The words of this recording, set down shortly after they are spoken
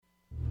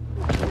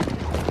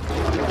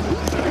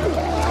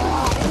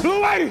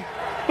ready?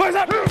 What's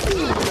up?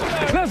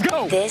 Let's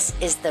go. This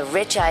is the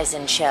Rich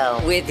Eisen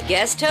Show with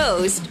guest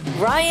host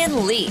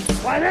Ryan Leaf.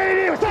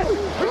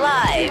 180.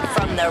 Live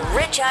from the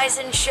Rich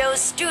Eisen Show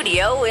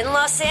studio in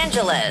Los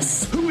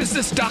Angeles. Who is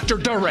this Dr.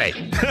 Dore?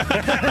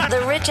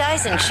 The Rich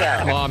Eisen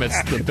Show. Mom,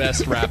 it's the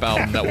best rap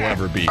album that will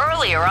ever be.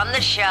 Earlier on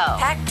the show,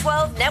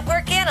 Pac-12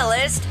 network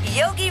analyst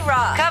Yogi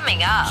Roth.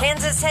 Coming up,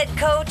 Kansas head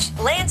coach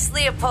Lance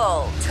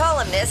Leipold.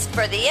 Columnist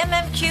for the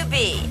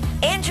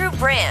MMQB, Andrew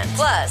Brandt.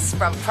 Plus,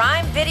 from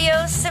Prime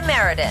Video's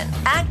Samaritan,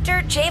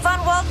 actor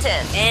Javon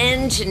Walton.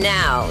 And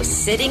now,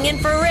 sitting in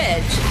for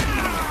Rich,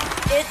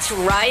 it's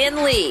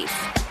Ryan Leaf.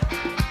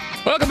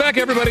 Welcome back,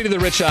 everybody, to the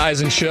Rich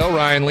Eisen Show.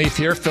 Ryan Leaf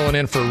here, filling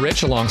in for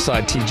Rich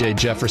alongside TJ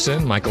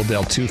Jefferson, Michael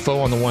Del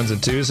Tufo on the ones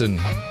and twos, and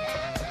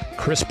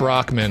Chris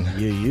Brockman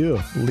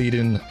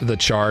leading the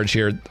charge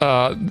here.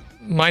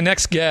 My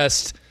next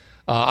guest,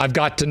 I've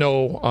got to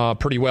know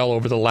pretty well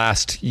over the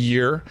last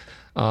year.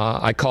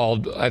 I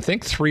called, I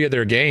think, 3 of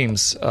their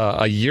games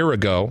a year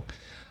ago,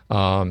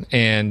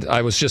 and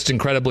I was just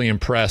incredibly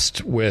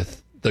impressed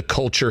with the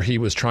culture he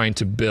was trying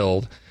to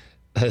build,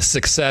 his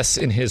success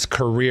in his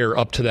career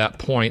up to that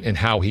point, and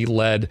how he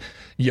led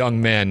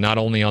young men, not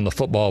only on the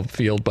football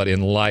field, but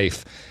in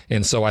life.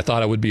 And so I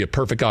thought it would be a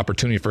perfect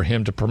opportunity for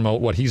him to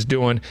promote what he's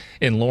doing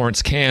in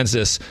Lawrence,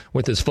 Kansas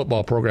with his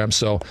football program.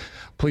 So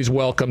please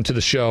welcome to the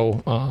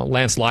show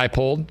Lance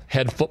Leipold,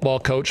 head football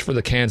coach for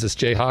the Kansas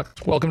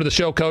Jayhawks. Welcome to the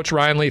show, Coach.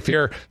 Ryan Leaf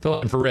here,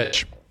 filling in for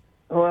Rich.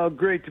 Well,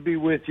 great to be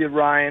with you,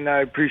 Ryan.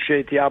 I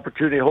appreciate the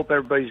opportunity. Hope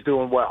everybody's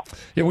doing well.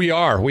 Yeah, we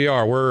are.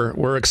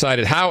 We're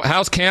excited.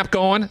 How's camp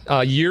going?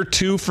 Year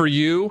 2 for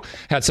you.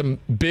 Had some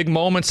big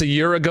moments a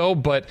year ago,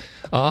 but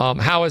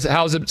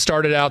how's it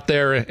started out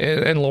there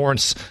in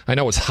Lawrence? I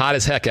know it's hot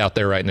as heck out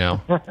there right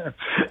now.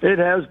 It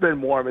has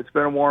been warm. It's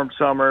been a warm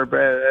summer,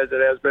 as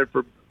it has been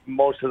for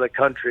most of the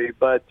country.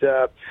 But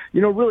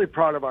really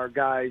proud of our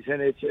guys,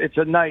 and it's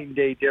a night and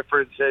day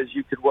difference, as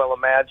you could well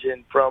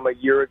imagine, from a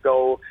year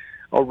ago.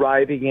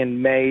 Arriving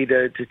in May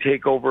to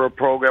take over a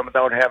program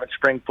without having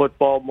spring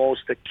football.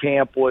 Most of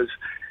camp was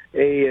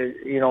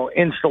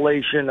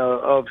installation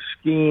of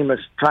scheme,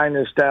 trying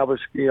to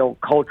establish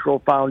cultural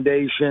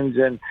foundations,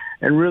 and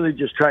really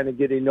just trying to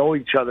get to know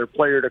each other,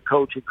 player to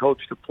coach and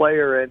coach to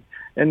player,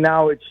 and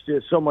now it's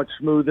just so much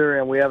smoother,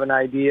 and we have an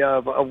idea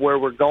of where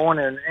we're going,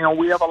 and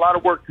we have a lot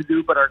of work to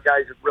do, but our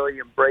guys have really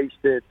embraced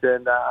it,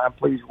 and I'm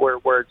pleased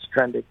where it's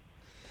trending.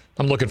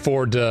 I'm looking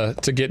forward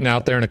to getting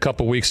out there in a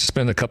couple weeks to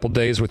spend a couple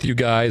days with you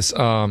guys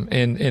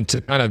and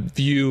to kind of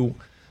view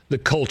the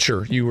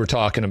culture you were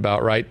talking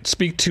about, right?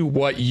 Speak to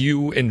what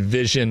you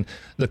envision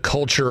the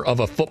culture of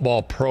a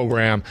football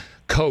program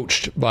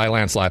coached by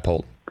Lance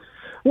Leipold.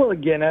 Well,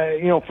 again,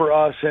 for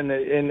us,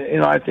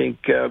 and I think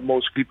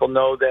most people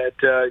know that,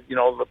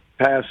 the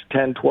past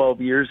 10,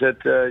 12 years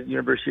at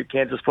University of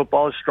Kansas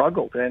football has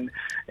struggled, and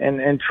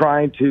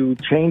trying to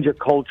change a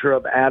culture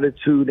of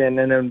attitude and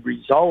then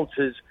results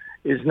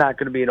is not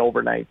going to be an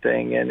overnight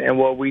thing. And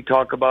what we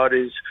talk about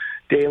is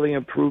daily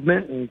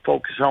improvement and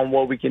focus on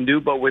what we can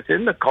do. But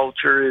within the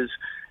culture is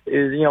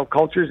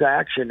culture's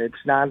action. It's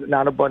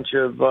not a bunch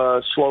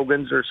of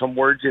slogans or some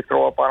words you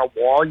throw up on a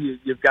wall.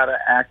 You've got to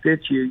act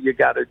it. You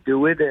got to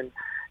do it.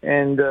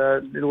 And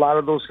a lot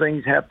of those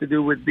things have to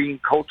do with being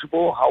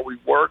coachable, how we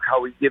work, how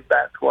we give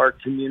back to our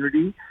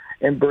community,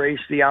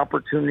 embrace the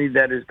opportunity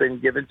that has been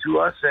given to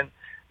us.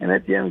 And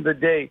at the end of the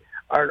day,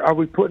 are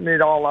we putting it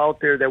all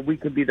out there that we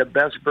can be the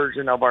best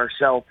version of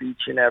ourselves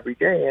each and every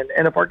day?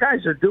 And if our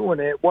guys are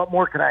doing it, what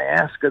more can I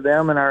ask of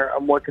them,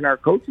 and what can our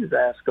coaches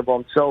ask of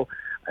them? So,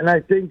 and I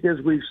think as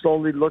we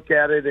slowly look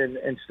at it, and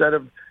instead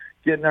of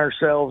getting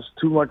ourselves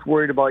too much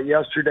worried about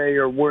yesterday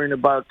or worrying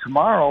about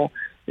tomorrow,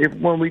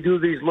 when we do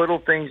these little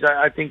things,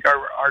 I think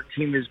our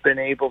team has been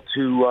able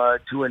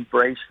to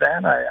embrace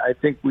that. I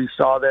think we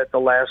saw that the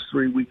last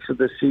 3 weeks of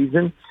the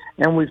season,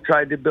 and we've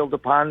tried to build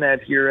upon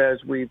that here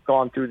as we've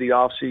gone through the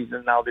offseason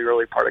and now the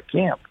early part of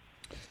camp.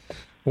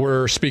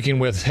 We're speaking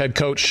with head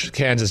coach,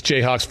 Kansas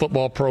Jayhawks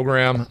football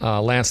program,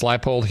 Lance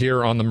Leipold,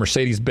 here on the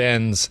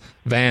Mercedes-Benz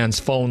Vans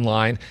phone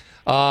line.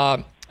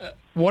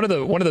 One of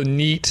the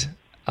neat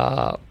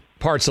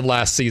parts of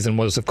last season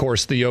was, of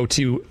course, the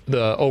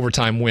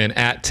overtime win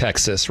at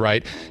Texas,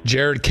 right?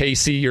 Jared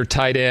Casey, your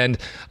tight end,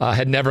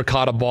 had never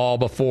caught a ball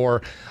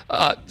before.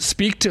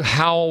 Speak to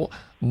how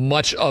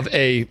much of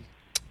a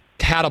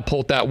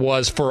catapult that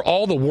was for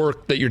all the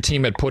work that your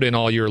team had put in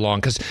all year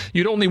long, because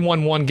you'd only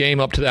won one game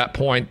up to that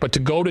point, but to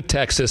go to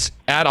Texas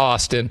at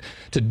Austin,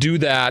 to do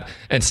that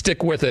and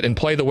stick with it and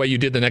play the way you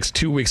did the next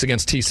 2 weeks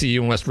against TCU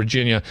and West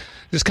Virginia,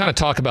 just kind of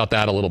talk about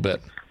that a little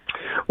bit.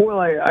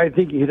 Well, I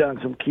think you hit on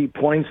some key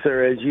points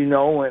there, as you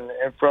know, and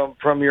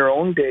from your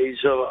own days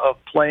of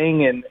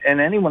playing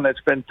and anyone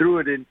that's been through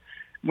it. And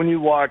when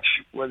you watch,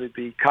 whether it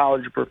be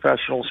college or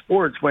professional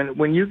sports,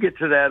 when you get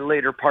to that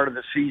later part of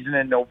the season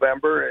in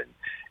November, and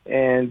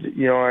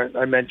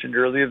I mentioned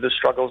earlier the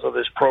struggles of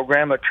this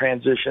program, a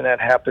transition that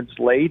happens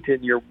late,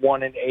 and you're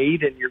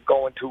 1-8, and you're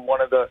going to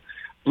one of the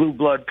blue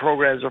blood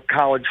programs of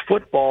college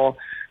football.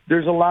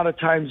 there's a lot of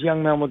times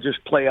young men will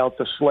just play out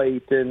the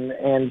slate,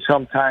 and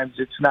sometimes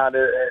it's not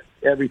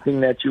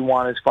everything that you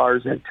want as far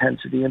as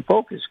intensity and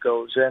focus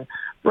goes. And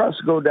for us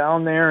to go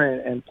down there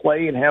and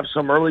play and have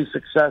some early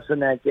success in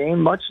that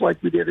game, much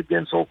like we did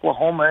against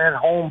Oklahoma at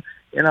home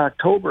in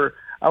October,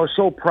 I was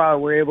so proud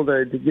we were able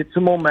to get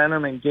some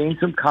momentum and gain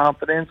some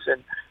confidence,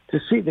 and to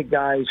see the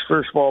guys,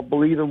 first of all,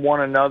 believe in one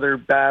another,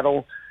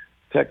 battle.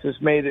 Texas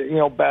made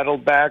it,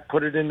 battled back,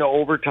 put it into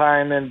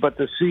overtime, but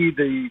to see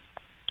the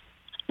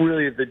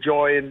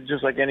joy, and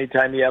just like any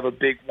time you have a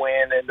big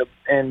win,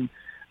 and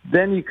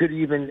then you could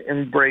even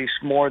embrace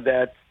more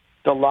that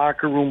the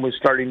locker room was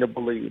starting to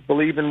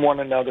believe in one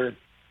another,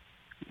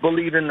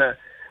 believe in the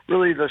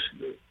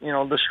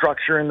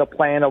structure and the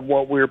plan of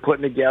what we were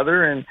putting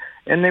together,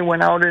 and they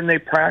went out and they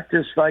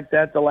practiced like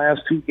that the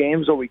last two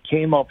games, though we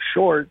came up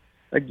short.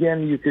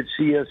 Again, you could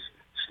see us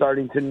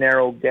starting to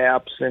narrow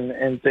gaps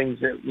and things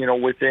that,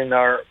 within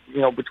our,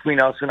 between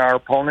us and our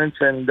opponents,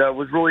 and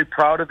was really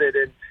proud of it.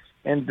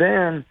 And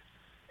then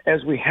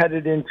as we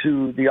headed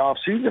into the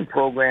off-season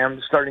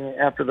program, starting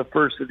after the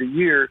first of the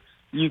year,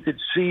 you could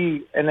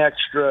see an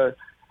extra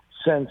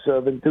sense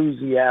of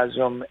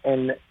enthusiasm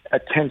and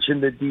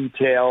attention to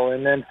detail.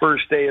 And then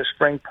first day of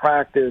spring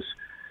practice,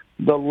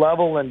 the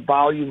level and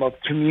volume of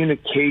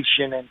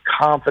communication and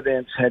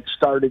confidence had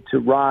started to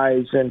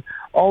rise. And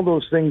all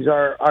those things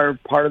are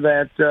part of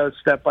that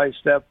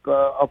step-by-step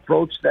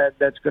approach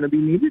that's going to be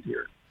needed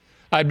here.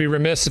 I'd be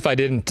remiss if I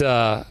didn't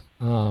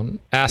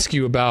ask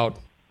you about,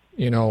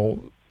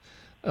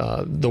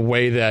 the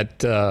way that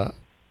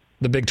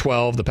the Big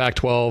 12, the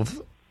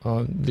Pac-12,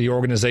 the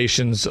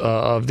organizations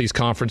of these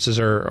conferences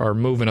are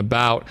moving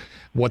about,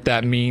 what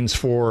that means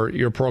for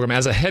your program.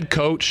 As a head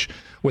coach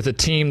with a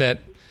team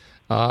that,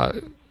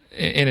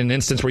 in an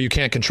instance where you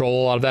can't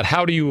control a lot of that,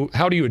 how do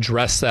you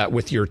address that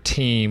with your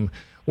team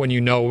when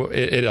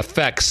it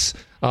affects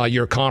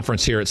your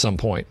conference here at some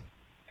point?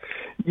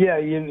 Yeah,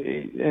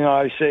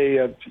 I say,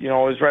 it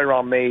was right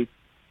around May,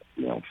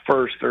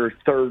 first or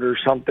third or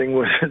something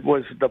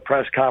was the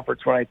press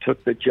conference when I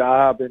took the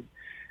job.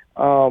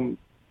 And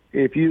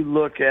if you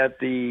look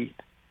at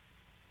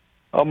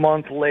a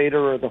month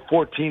later or the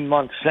 14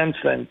 months since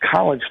then,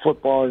 college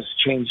football has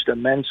changed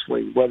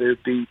immensely, whether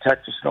it be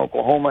Texas and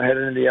Oklahoma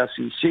heading into the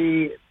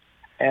SEC,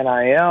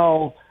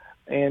 NIL,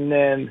 and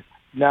then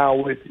now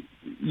with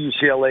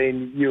UCLA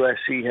and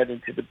USC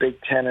heading to the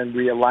Big Ten and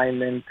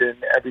realignment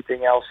and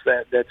everything else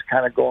that's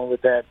kind of going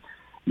with that.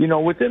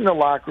 Within the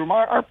locker room,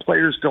 our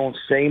players don't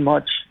say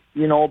much,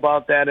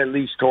 about that, at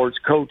least towards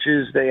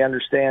coaches. They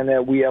understand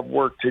that we have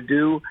work to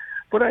do.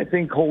 But I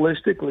think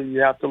holistically, you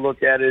have to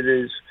look at it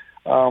as,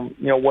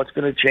 what's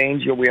going to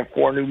change. We have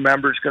 4 new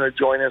members going to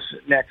join us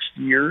next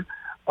year.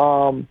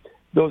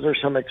 Those are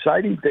some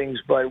exciting things,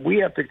 but we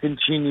have to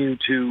continue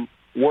to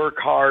work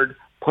hard,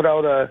 put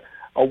out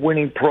a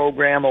winning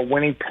program, a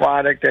winning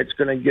product that's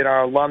going to get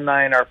our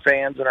alumni and our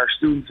fans and our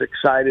students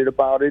excited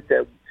about it,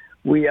 that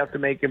we have to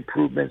make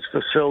improvements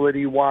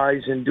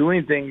facility-wise and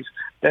doing things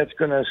that's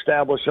going to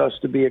establish us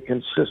to be a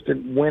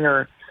consistent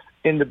winner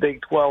in the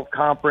Big 12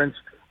 Conference.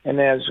 And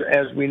as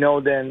we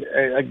know, then,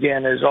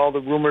 again, as all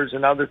the rumors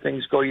and other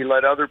things go, you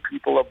let other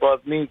people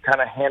above me kind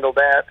of handle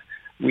that.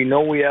 We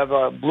know we have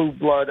a blue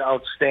blood,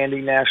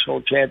 outstanding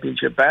national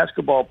championship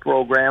basketball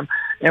program,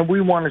 and we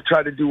want to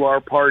try to do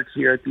our part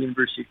here at the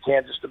University of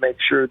Kansas to make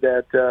sure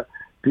that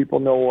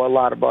people know a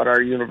lot about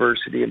our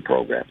university and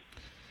program.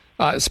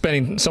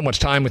 Spending so much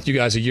time with you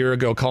guys a year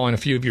ago, calling a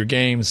few of your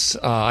games,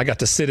 I got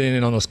to sit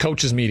in on those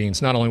coaches'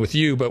 meetings, not only with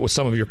you, but with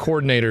some of your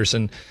coordinators.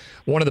 And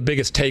one of the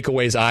biggest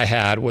takeaways I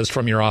had was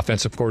from your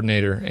offensive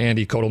coordinator,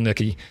 Andy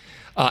Kotelnicki,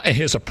 and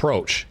his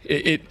approach.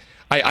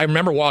 I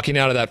remember walking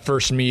out of that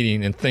first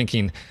meeting and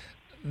thinking,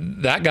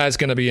 that guy's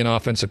going to be an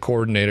offensive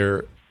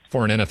coordinator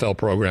for an NFL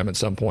program at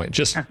some point.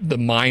 Just the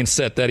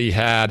mindset that he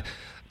had.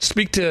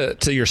 Speak to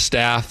your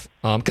staff,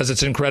 because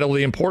it's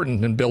incredibly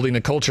important in building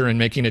a culture and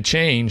making a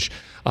change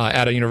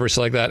at a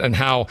university like that, and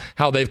how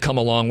they've come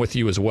along with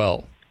you as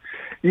well.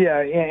 Yeah,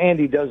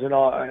 Andy does an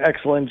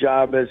excellent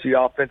job as the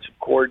offensive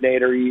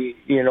coordinator. He,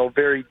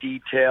 very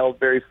detailed,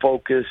 very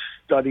focused,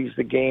 studies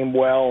the game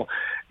well,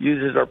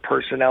 uses our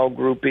personnel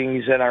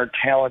groupings and our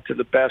talent to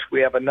the best.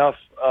 We have enough,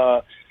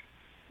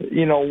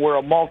 we're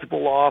a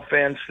multiple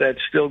offense that's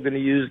still going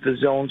to use the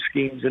zone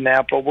schemes and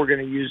that, but we're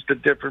going to use the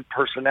different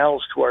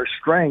personnels to our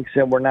strengths,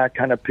 and we're not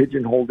kind of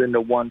pigeonholed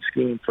into one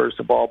scheme, first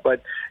of all.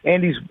 But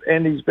Andy's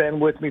been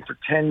with me for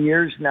 10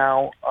 years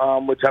now,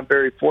 which I'm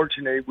very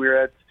fortunate.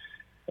 We're at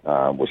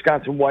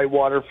Wisconsin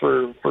Whitewater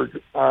for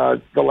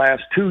the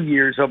last 2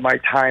 years of my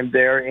time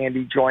there.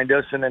 Andy joined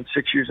us, and then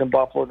 6 years in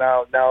Buffalo,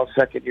 now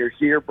second year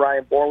here.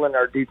 Brian Borland,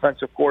 our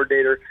defensive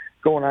coordinator,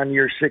 going on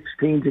year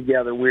 16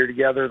 together. We were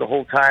together the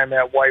whole time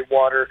at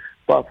Whitewater,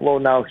 Buffalo,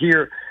 now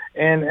here.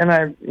 And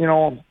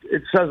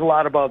it says a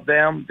lot about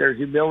them, their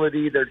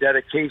humility, their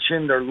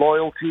dedication, their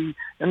loyalty,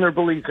 and their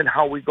belief in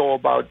how we go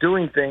about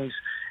doing things.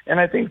 And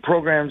I think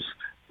programs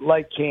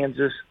like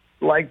Kansas,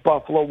 like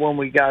Buffalo when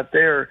we got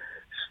there,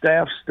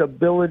 staff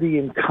stability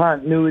and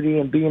continuity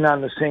and being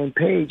on the same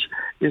page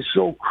is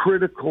so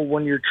critical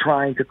when you're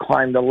trying to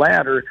climb the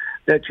ladder,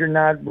 that you're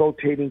not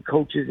rotating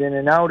coaches in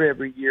and out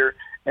every year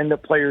and the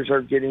players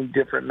are getting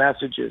different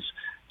messages.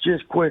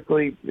 Just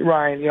quickly,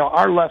 Ryan,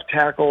 our left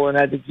tackle, and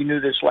I think you knew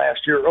this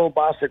last year, Earl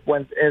Bostic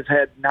has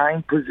had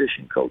 9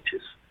 position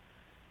coaches.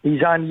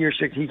 He's on year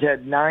 6. He's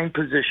had 9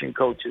 position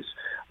coaches.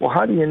 Well,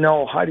 how do you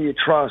know? How do you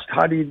trust?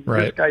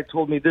 This guy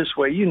told me this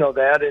way,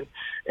 that. And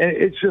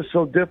it's just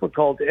so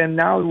difficult. And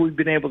now we've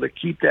been able to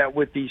keep that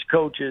with these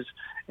coaches,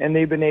 and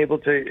they've been able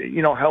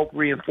to, help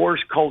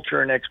reinforce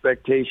culture and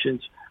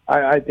expectations.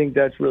 I think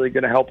that's really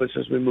going to help us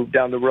as we move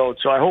down the road.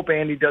 So I hope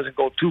Andy doesn't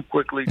go too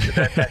quickly to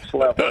that next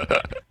level.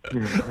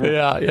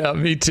 Yeah,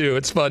 me too.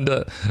 It's fun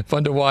to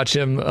watch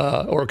him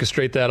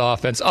orchestrate that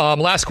offense.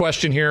 Last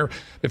question here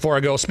before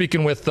I go.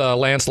 Speaking with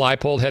Lance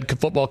Leipold, head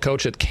football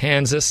coach at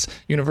Kansas,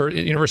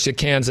 University of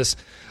Kansas.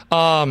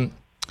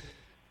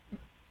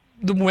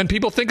 When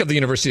people think of the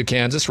University of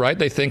Kansas, right,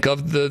 they think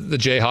of the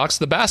Jayhawks,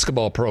 the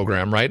basketball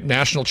program, right?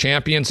 National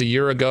champions a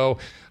year ago.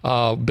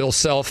 Bill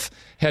Self,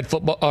 head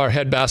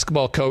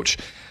basketball coach.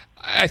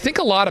 I think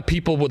a lot of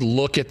people would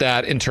look at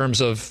that in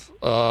terms of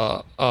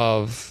a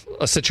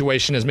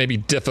situation as maybe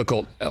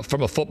difficult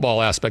from a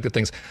football aspect of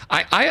things.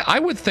 I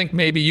would think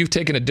maybe you've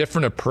taken a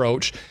different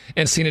approach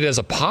and seen it as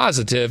a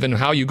positive in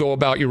how you go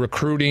about your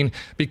recruiting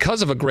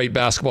because of a great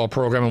basketball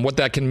program and what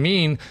that can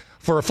mean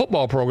for a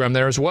football program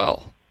there as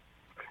well.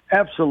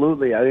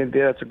 Absolutely. I think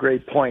that's a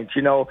great point.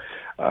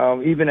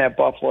 Even at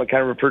Buffalo, I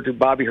kind of referred to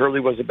Bobby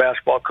Hurley was a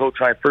basketball coach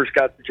when I first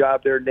got the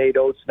job there. Nate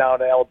Oates now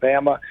at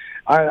Alabama.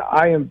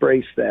 I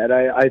embrace that.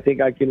 I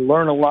think I can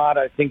learn a lot.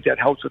 I think that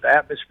helps with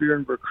atmosphere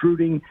and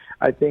recruiting.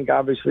 I think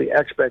obviously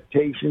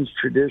expectations,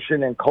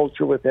 tradition, and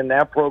culture within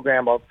that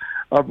program of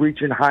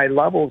reaching high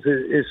levels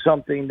is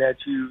something that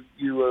you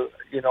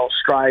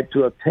strive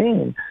to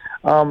obtain.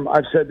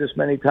 I've said this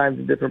many times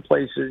in different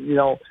places.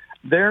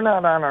 They're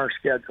not on our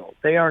schedule.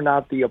 They are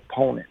not the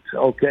opponent,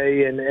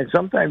 okay? And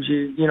sometimes,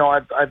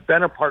 I've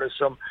been a part of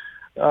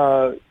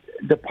some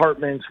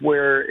departments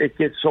where it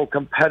gets so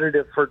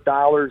competitive for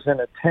dollars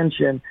and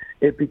attention,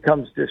 it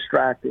becomes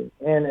distracting.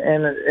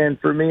 And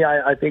for me,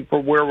 I think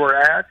for where we're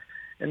at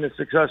and the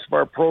success of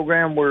our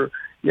program, we're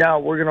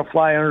going to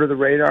fly under the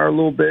radar a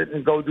little bit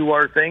and go do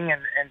our thing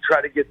and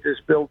try to get this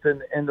built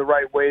in the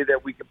right way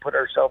that we can put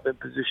ourselves in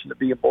position to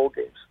be in bowl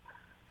games.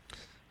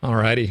 All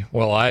righty.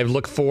 Well, I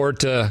look forward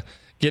to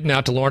getting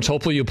out to Lawrence.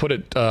 Hopefully, you put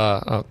it,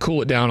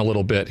 cool it down a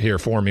little bit here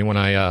for me when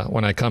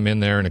I come in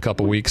there in a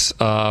couple weeks.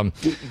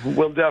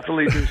 We'll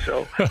definitely do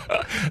so.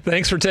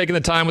 Thanks for taking the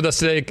time with us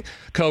today,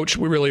 Coach.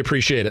 We really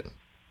appreciate it.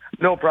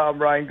 No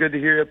problem, Ryan. Good to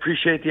hear you.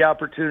 Appreciate the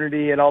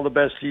opportunity, and all the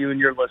best to you and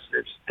your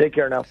listeners. Take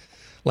care now.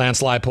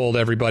 Lance Leipold,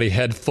 everybody,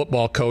 head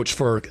football coach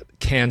for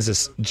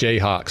Kansas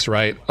Jayhawks.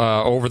 Right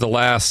over the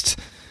last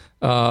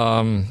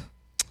 5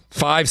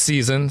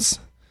 seasons.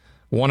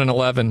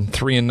 1-11,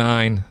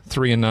 3-9,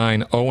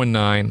 3-9,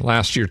 0-9.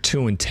 Last year,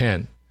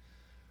 2-10.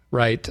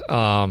 Right,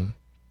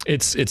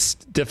 it's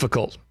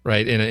difficult,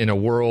 right? In a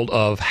world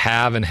of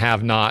have and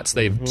have-nots,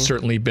 they've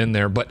certainly been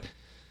there. But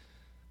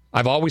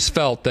I've always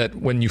felt that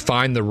when you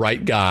find the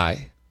right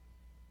guy,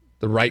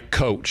 the right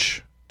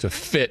coach to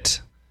fit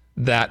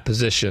that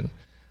position,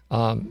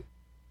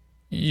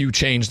 you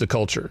change the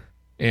culture.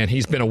 And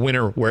he's been a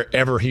winner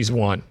wherever he's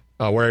won.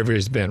 Wherever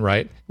he's been,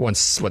 right? Won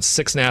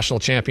 6 national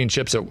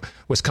championships at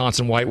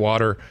Wisconsin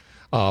Whitewater,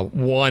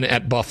 1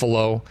 at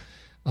Buffalo.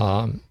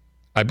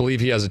 I believe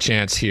he has a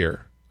chance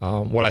here.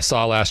 What I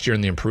saw last year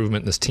and the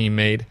improvement this team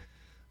made,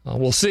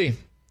 we'll see.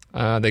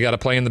 They got to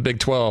play in the Big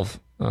 12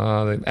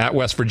 at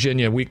West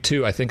Virginia, week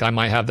 2. I think I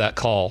might have that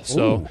call.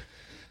 So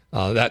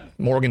that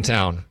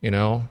Morgantown,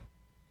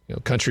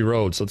 country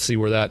roads. Let's see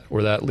where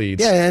that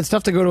leads. Yeah, and it's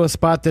tough to go to a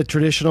spot that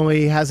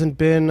traditionally hasn't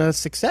been a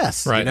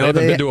success. Right. They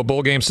haven't been to a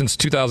bowl game since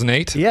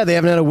 2008. Yeah, they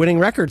haven't had a winning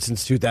record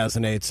since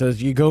 2008. So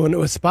you go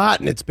into a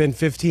spot and it's been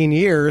 15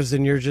 years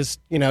and you're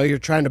just, you're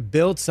trying to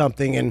build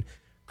something and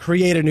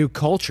create a new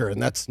culture, and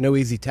that's no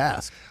easy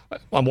task.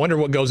 I'm wondering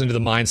what goes into the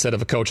mindset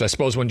of a coach. I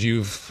suppose when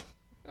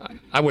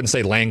I wouldn't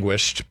say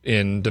languished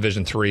in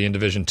Division III and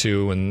Division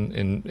II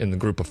and in the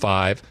group of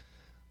 5,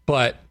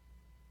 but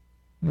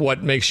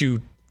what makes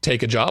you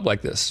take a job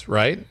like this,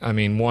 right? I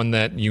mean, one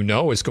that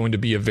is going to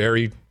be a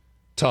very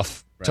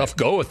tough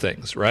go of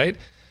things, right?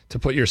 To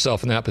put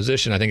yourself in that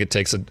position, I think it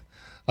takes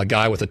a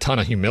guy with a ton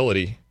of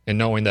humility and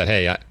knowing that,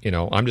 hey,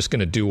 I'm just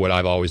going to do what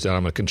I've always done.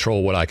 I'm going to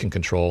control what I can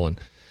control. And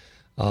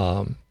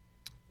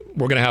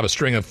we're going to have a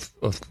string of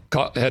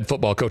head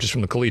football coaches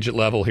from the collegiate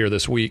level here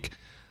this week,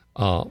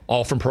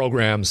 all from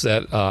programs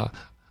that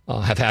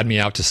have had me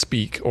out to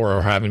speak or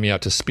are having me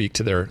out to speak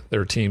to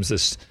their teams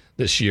this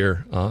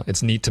year.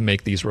 It's neat to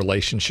make these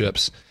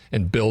relationships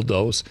and build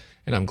those.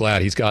 And I'm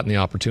glad he's gotten the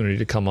opportunity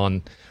to come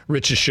on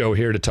Rich's show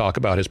here to talk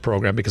about his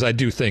program, because I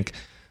do think,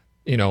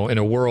 in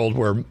a world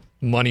where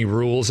money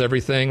rules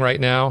everything right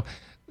now,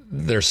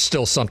 there's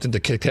still something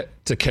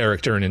to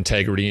character and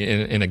integrity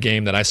in a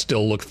game that I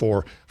still look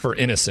for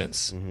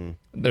innocence. Mm-hmm.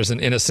 There's an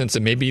innocence,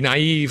 and maybe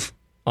naive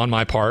on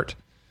my part,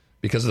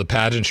 because of the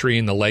pageantry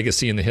and the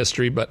legacy and the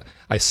history, but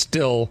I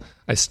still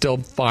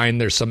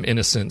find there's some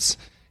innocence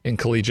in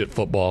collegiate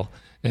football,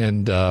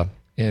 and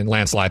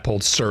Lance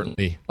Leipold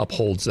certainly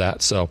upholds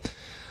that. So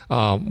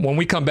when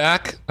we come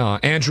back,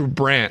 Andrew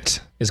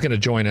Brandt is going to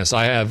join us.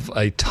 I have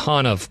a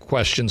ton of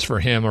questions for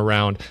him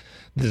around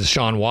the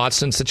Deshaun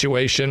Watson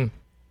situation,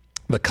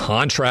 the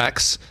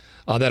contracts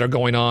that are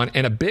going on,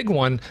 and a big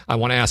one I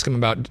want to ask him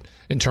about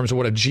in terms of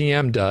what a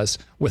GM does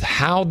with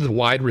how the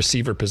wide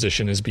receiver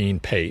position is being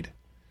paid.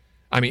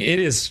 I mean, it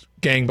is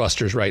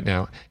gangbusters right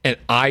now, and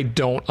I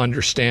don't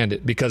understand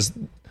it because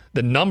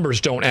the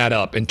numbers don't add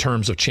up in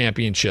terms of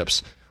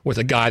championships with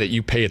a guy that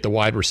you pay at the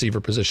wide receiver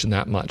position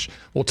that much.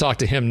 We'll talk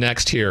to him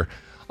next here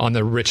on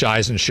the Rich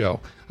Eisen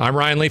Show. I'm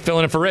Ryan Lee,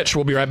 filling in for Rich.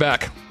 We'll be right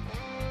back.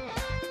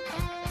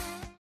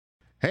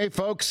 Hey,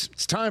 folks,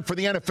 it's time for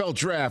the NFL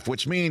draft,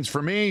 which means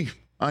for me,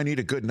 I need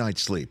a good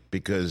night's sleep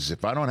because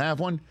if I don't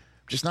have one,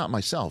 I'm just not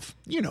myself.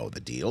 You know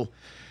the deal.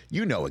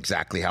 You know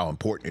exactly how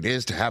important it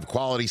is to have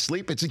quality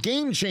sleep. It's a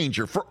game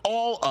changer for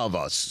all of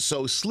us.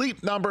 So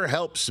Sleep Number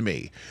helps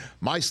me.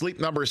 My Sleep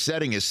Number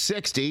setting is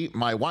 60.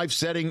 My wife's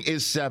setting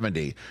is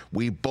 70.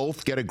 We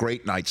both get a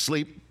great night's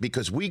sleep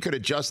because we could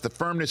adjust the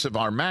firmness of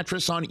our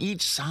mattress on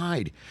each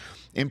side.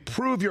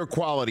 Improve your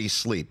quality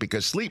sleep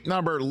because Sleep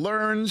Number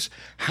learns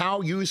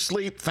how you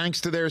sleep thanks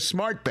to their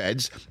smart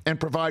beds and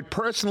provide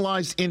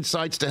personalized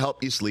insights to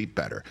help you sleep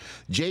better.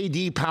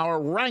 J.D.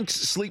 Power ranks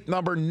Sleep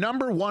Number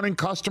 #1 in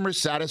customer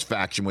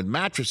satisfaction with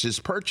mattresses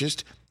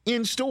purchased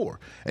in-store.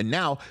 And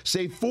now,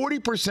 save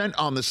 40%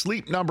 on the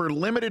Sleep Number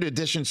limited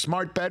edition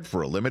smart bed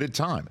for a limited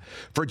time.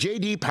 For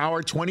J.D.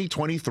 Power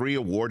 2023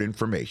 award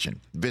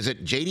information,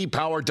 visit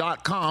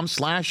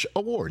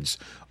jdpower.com/awards.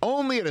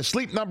 Only at a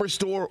Sleep Number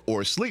store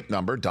or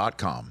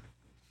sleepnumber.com.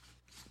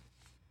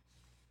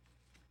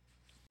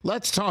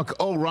 Let's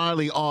talk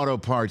O'Reilly Auto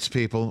Parts,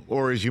 people,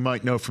 or as you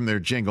might know from their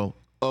jingle,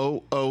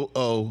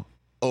 O-O-O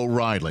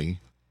O'Reilly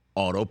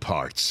Auto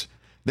Parts.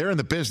 They're in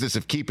the business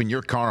of keeping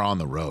your car on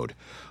the road.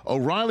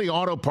 O'Reilly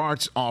Auto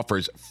Parts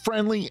offers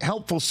friendly,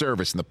 helpful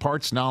service and the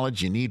parts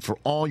knowledge you need for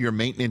all your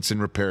maintenance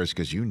and repairs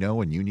because you know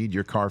when you need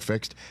your car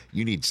fixed,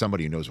 you need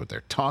somebody who knows what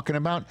they're talking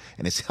about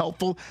and is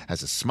helpful,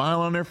 has a smile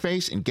on their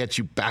face, and gets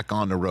you back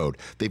on the road.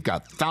 They've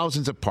got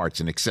thousands of parts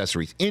and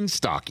accessories in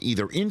stock,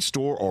 either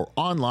in-store or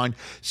online,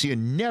 so you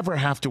never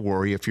have to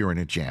worry if you're in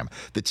a jam.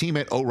 The team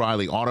at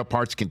O'Reilly Auto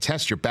Parts can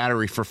test your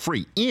battery for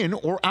free in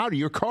or out of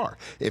your car.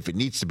 If it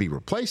needs to be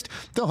replaced,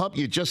 they'll help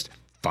you just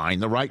find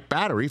the right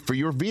battery for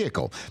your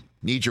vehicle.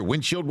 Need your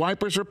windshield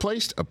wipers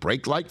replaced, a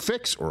brake light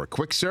fix, or a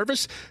quick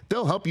service?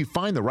 They'll help you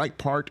find the right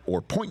part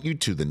or point you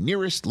to the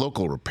nearest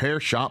local repair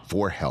shop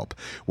for help.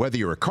 Whether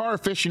you're a car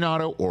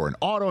aficionado or an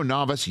auto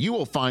novice, you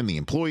will find the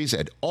employees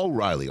at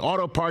O'Reilly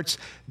Auto Parts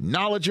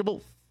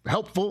knowledgeable,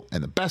 helpful,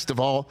 and the best of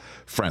all,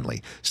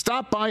 friendly.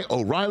 Stop by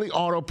O'Reilly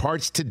Auto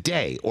Parts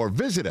today or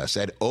visit us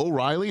at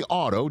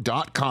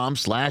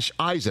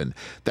O'ReillyAuto.com/Eisen.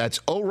 That's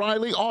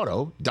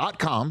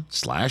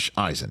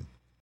O'ReillyAuto.com/Eisen.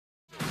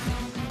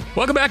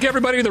 Welcome back,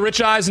 everybody, to the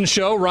Rich Eisen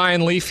Show.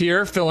 Ryan Leaf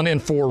here, filling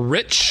in for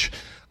Rich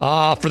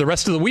for the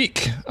rest of the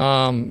week.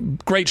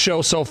 Great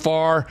show so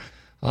far.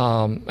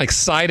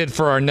 Excited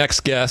for our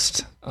next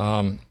guest.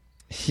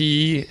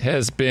 He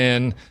has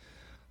been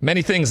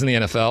many things in the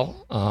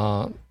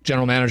NFL.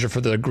 General manager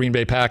for the Green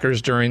Bay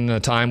Packers during the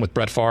time with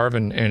Brett Favre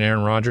and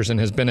Aaron Rodgers, and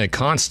has been a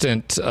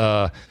constant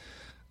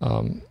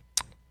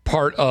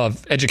part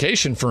of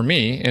education for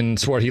me, and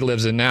it's what he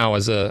lives in now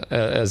as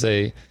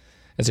a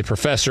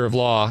professor of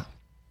law.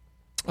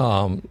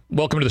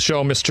 Welcome to the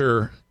show,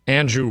 Mr.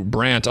 Andrew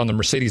Brandt on the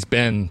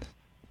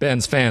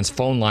Mercedes-Benz fans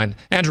phone line.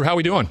 Andrew, how are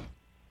we doing?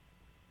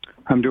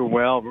 I'm doing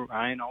well,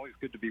 Ryan. Always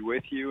good to be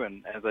with you.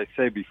 And as I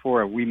say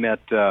before, we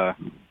met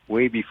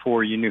way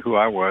before you knew who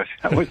I was.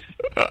 I was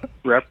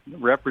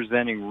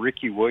representing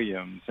Ricky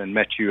Williams and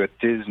met you at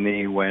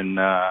Disney when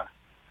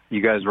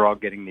you guys were all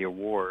getting the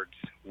awards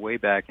way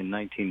back in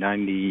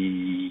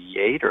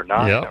 1998 or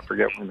 9. Yep. I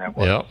forget when that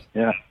was. Yep.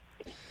 Yeah.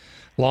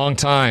 Long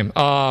time.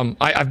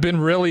 I've been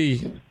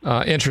really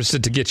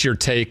interested to get your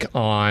take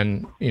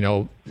on,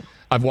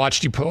 I've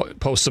watched you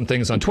post some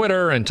things on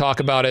Twitter and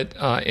talk about it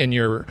in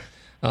your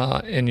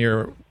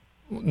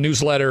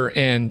newsletter.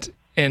 And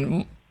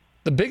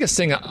the biggest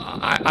thing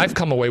I've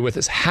come away with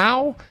is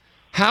how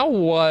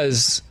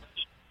was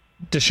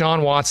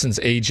Deshaun Watson's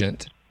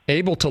agent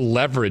able to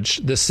leverage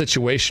this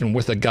situation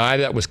with a guy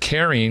that was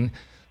carrying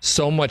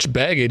so much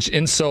baggage,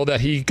 and so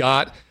that he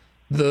got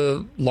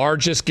the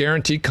largest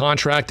guaranteed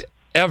contract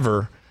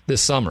ever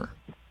this summer?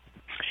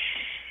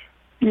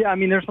 Yeah, I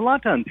mean, there's a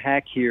lot to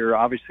unpack here,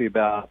 obviously,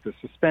 about the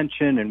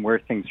suspension and where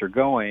things are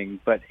going,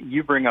 but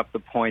you bring up the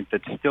point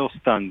that still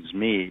stuns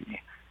me.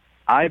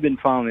 I've been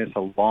following this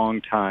a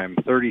long time,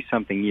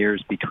 30-something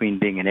years between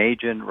being an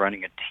agent,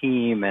 running a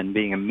team, and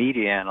being a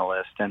media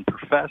analyst and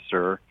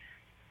professor.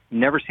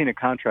 Never seen a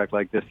contract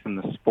like this in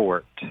the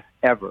sport,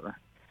 ever.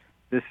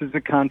 This is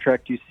a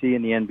contract you see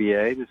in the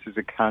NBA. This is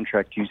a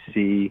contract you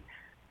see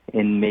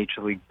in Major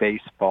League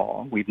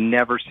Baseball. We've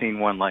never seen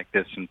one like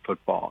this in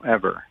football,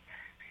 ever.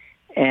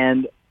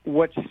 And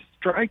what's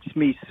strikes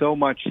me so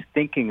much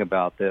thinking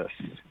about this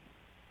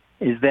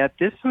is that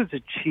this was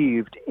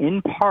achieved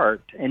in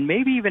part, and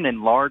maybe even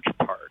in large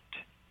part,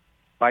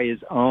 by his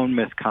own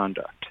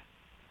misconduct.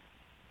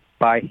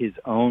 By his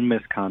own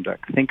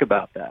misconduct. Think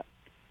about that.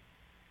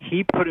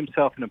 He put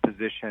himself in a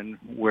position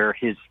where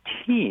his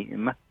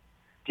team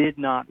did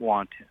not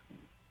want him.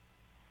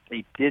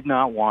 They did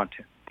not want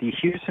him. The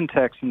Houston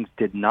Texans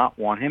did not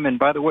want him, and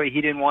by the way,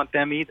 he didn't want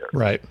them either.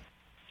 Right.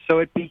 So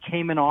it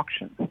became an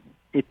auction.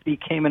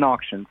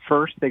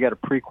 First, they got to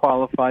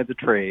pre-qualify the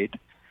trade,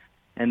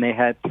 and they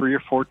had 3 or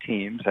 4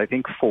 teams, I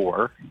think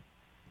 4,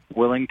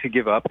 willing to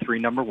give up 3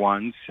 number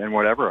ones and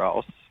whatever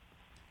else.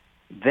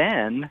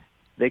 Then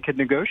they could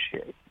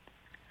negotiate.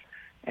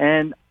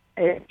 And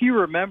if you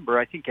remember,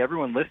 I think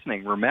everyone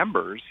listening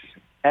remembers,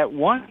 at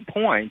one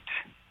point,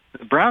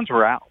 the Browns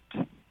were out.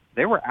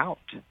 They were out.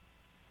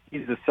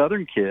 He's a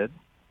Southern kid.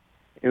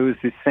 It was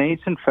the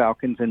Saints and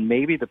Falcons and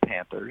maybe the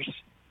Panthers.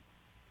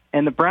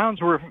 And the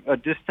Browns were a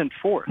distant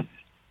fourth.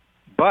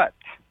 But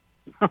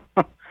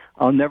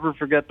I'll never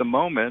forget the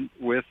moment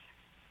with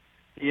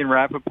Ian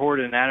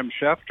Rappaport and Adam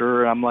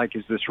Schefter. I'm like,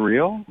 is this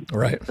real?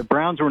 Right. The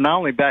Browns were not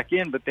only back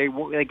in, but they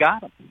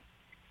got him.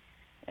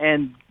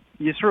 And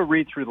you sort of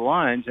read through the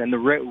lines, and the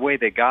way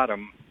they got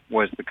him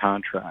was the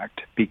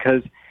contract.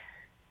 Because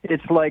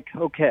it's like,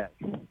 okay,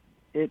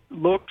 it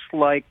looks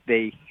like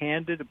they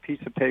handed a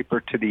piece of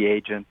paper to the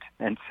agent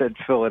and said,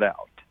 fill it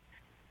out.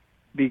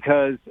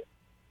 Because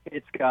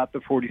it's got the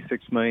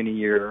 $46 million a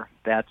year.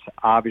 That's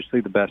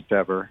obviously the best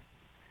ever.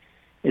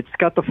 It's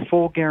got the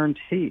full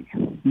guarantee.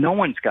 No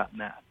one's gotten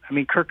that. I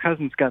mean, Kirk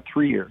Cousins got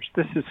 3 years.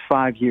 This is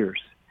 5 years.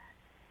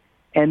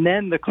 And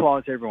then the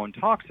clause everyone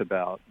talks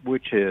about,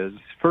 which is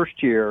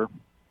first year,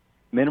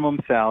 minimum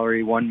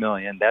salary, $1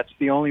 million. That's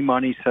the only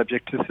money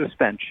subject to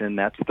suspension.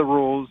 That's the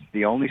rules.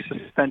 The only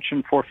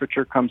suspension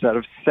forfeiture comes out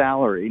of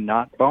salary,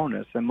 not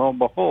bonus. And lo and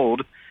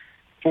behold,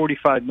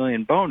 $45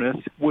 million bonus,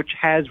 which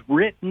has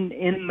written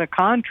in the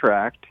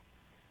contract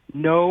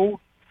no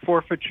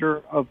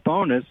forfeiture of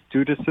bonus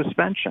due to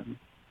suspension.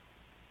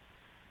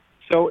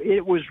 So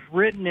it was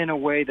written in a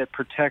way that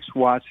protects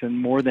Watson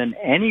more than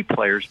any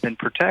player's been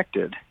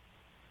protected.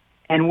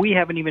 And we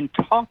haven't even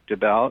talked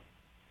about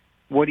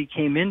what he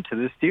came into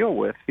this deal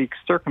with, the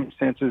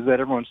circumstances that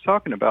everyone's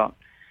talking about.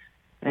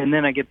 And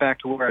then I get back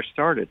to where I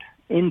started.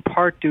 In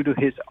part due to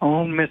his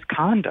own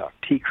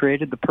misconduct, he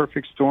created the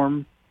perfect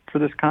storm for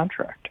this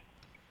contract.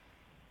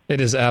 It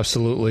is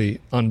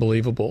absolutely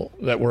unbelievable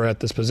that we're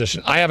at this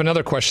position. I have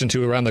another question,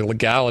 too, around the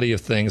legality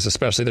of things,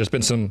 especially there's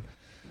been some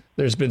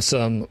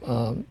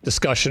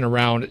discussion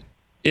around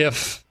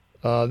if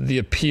the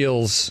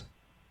appeals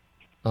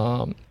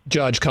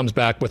judge comes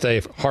back with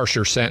a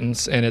harsher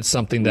sentence and it's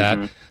something that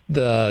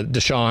the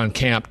Deshaun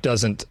camp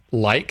doesn't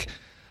like.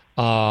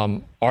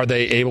 Are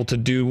they able to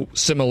do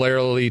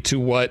similarly to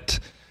what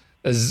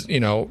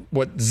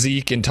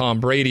Zeke and Tom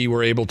Brady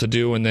were able to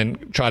do and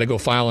then try to go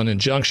file an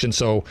injunction?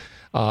 So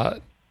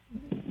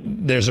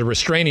there's a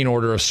restraining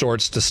order of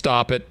sorts to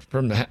stop it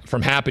from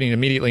happening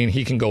immediately, and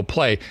he can go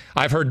play.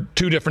 I've heard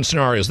 2 different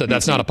scenarios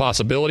that's not a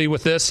possibility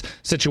with this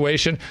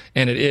situation,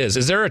 and it is.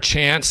 Is there a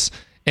chance,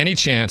 any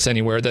chance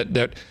anywhere,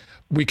 that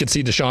we could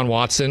see Deshaun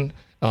Watson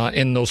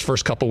in those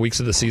first couple weeks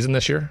of the season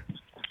this year?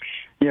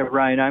 Yeah,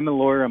 Ryan, I'm a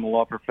lawyer. I'm a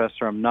law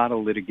professor. I'm not a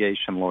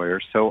litigation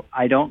lawyer, so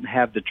I don't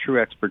have the true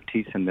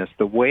expertise in this.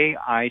 The way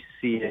I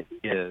see it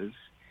is,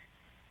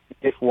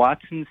 if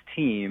Watson's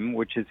team,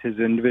 which is his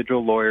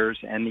individual lawyers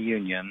and the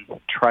union,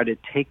 try to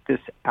take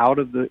this out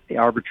of the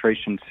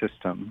arbitration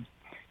system,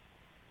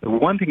 the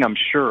one thing I'm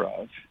sure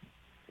of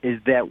is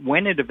that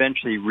when it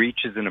eventually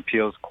reaches an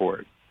appeals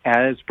court,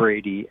 as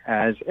Brady,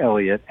 as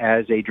Elliott,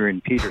 as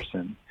Adrian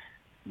Peterson,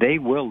 they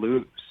will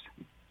lose.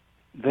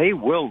 They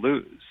will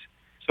lose.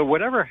 So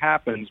whatever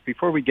happens,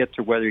 before we get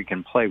to whether he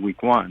can play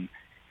week 1,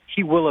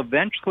 he will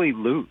eventually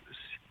lose.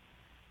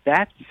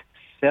 That's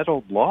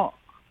settled law.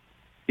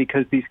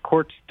 Because these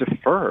courts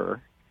defer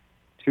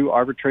to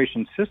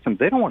arbitration systems.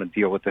 They don't want to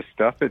deal with this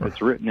stuff if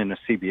it's written in a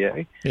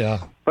CBA.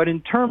 Yeah. But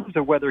in terms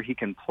of whether he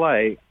can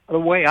play, the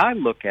way I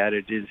look at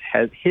it is,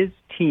 has his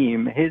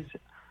team, his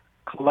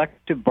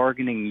collective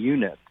bargaining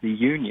unit, the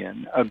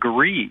union,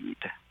 agreed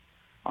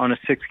on a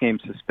 6-game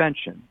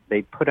suspension.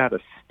 They put out a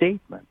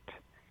statement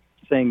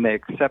saying they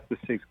accept the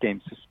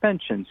 6-game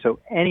suspension. So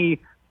any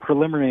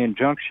preliminary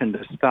injunction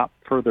to stop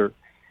further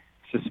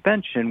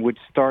suspension would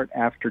start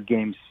after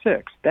Game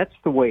 6. That's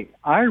the way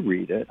I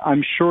read it.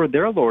 I'm sure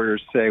their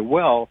lawyers say,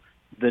 well,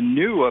 the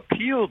new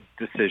appeal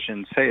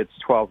decision, say it's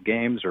 12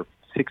 games or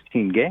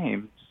 16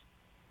 games,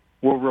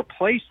 will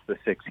replace the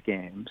 6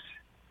 games.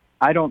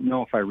 I don't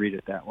know if I read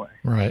it that way.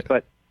 Right.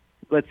 But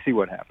let's see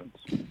what happens.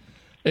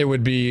 It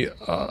would be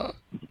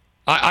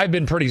I've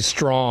been pretty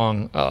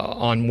strong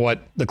on what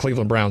the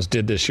Cleveland Browns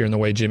did this year and the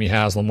way Jimmy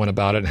Haslam went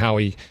about it and how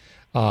he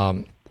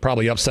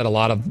probably upset a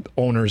lot of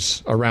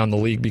owners around the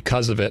league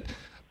because of it.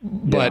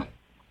 But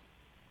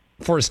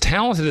for as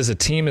talented as a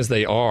team as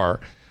they are,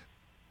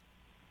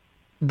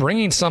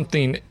 bringing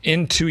something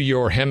into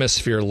your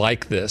hemisphere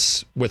like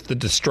this, with the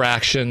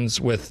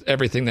distractions, with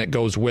everything that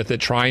goes with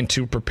it, trying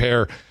to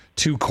prepare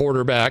two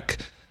quarterbacks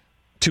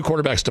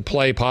to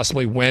play,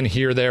 possibly when,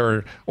 here,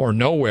 there, or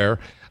nowhere.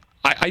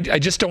 I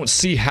just don't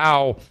see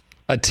how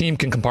a team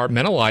can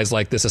compartmentalize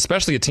like this,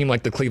 especially a team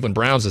like the Cleveland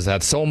Browns has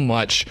had so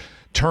much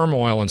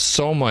turmoil and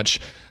so much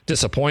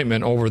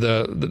disappointment over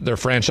their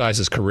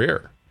franchise's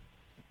career.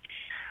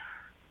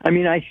 I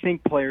mean, I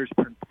think players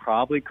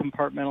probably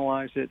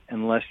compartmentalize it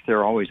unless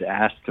they're always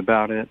asked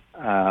about it.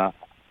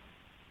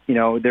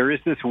 There is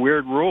this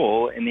weird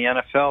rule in the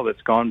NFL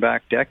that's gone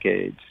back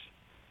decades,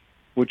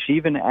 which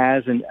even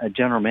as a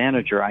general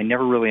manager, I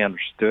never really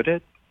understood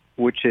it,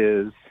 which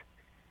is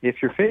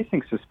if you're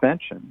facing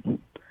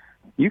suspension,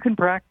 you can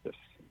practice.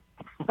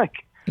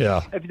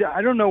 Yeah.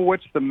 I don't know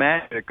what's the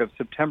magic of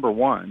September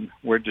 1,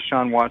 where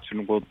Deshaun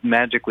Watson will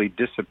magically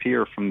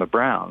disappear from the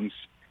Browns.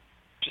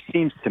 It just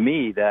seems to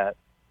me that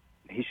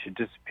he should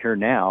disappear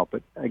now.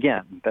 But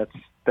again,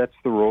 that's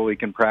the role. He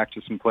can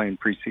practice and play in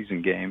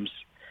preseason games.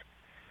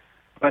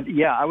 But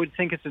yeah, I would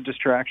think it's a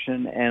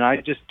distraction. And I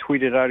just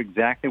tweeted out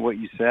exactly what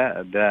you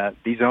said, that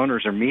these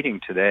owners are meeting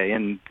today,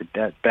 and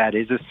that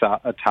is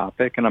a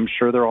topic. And I'm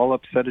sure they're all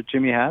upset at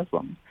Jimmy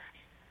Haslam.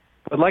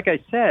 But like I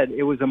said,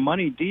 it was a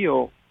money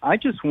deal. I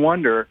just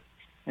wonder,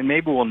 and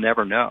maybe we'll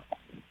never know,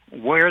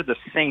 where the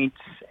Saints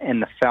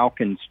and the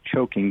Falcons'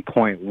 choking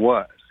point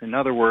was. In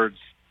other words,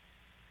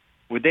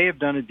 would they have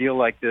done a deal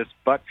like this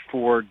but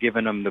for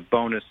giving them the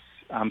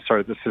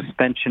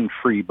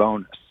suspension-free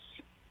bonus?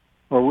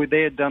 Or would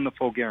they have done the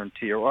full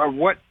guarantee? Or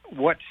what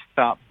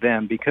stopped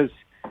them? Because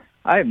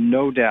I have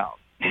no doubt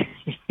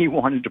he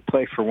wanted to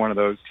play for one of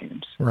those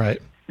teams.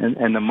 Right.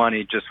 And the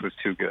money just was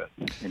too good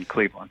in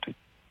Cleveland.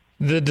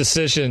 The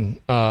decision,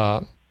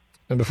 and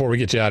before we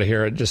get you out of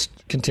here, just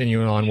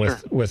continuing on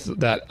with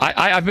that,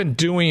 I've been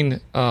doing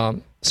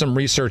some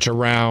research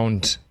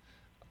around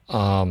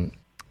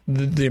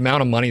the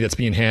amount of money that's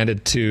being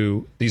handed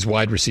to these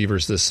wide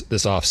receivers this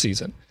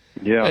offseason.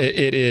 Yeah.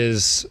 It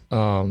is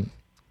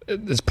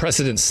it's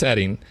precedent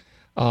setting.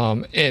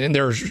 And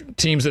there's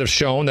teams that have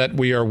shown that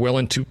we are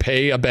willing to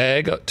pay a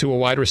bag to a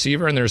wide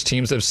receiver, and there's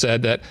teams that have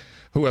said that,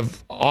 who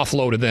have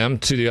offloaded them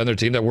to the other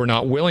team, that we're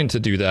not willing to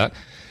do that.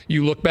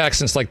 You look back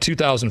since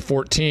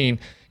 2014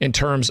 in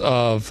terms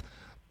of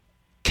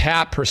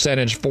cap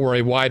percentage for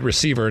a wide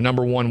receiver, a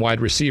number one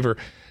wide receiver.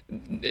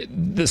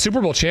 The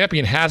Super Bowl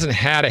champion hasn't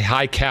had a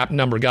high cap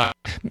number guy.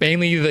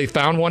 Mainly they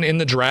found one in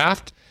the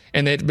draft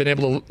and they've been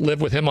able to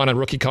live with him on a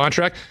rookie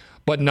contract,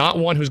 but not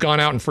one who's gone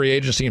out in free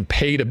agency and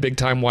paid a big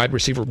time wide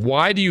receiver.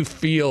 Why do you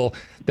feel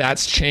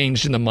that's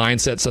changed in the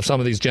mindsets of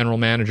some of these general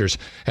managers?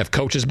 Have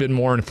coaches been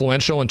more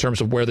influential in terms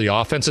of where the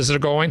offenses are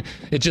going?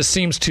 It just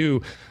seems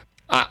to,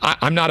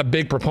 I'm not a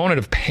big proponent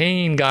of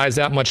paying guys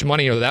that much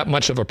money or that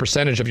much of a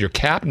percentage of your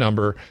cap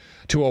number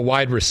to a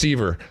wide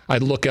receiver.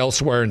 I'd look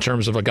elsewhere in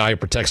terms of a guy who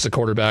protects the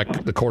quarterback,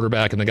 and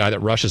the guy that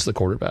rushes the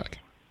quarterback.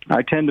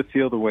 I tend to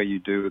feel the way you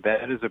do.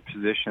 That is a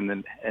position,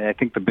 and I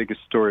think the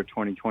biggest story of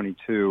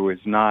 2022 is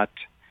not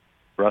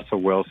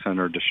Russell Wilson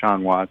or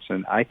Deshaun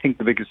Watson. I think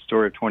the biggest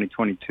story of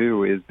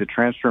 2022 is the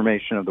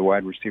transformation of the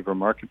wide receiver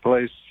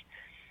marketplace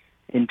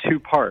in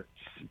two parts.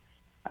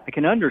 I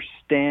can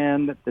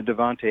understand the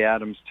Devontae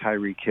Adams,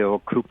 Tyreek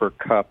Hill, Cooper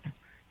Kupp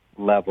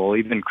level,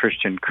 even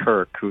Christian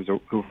Kirk, who's a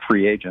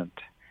free agent,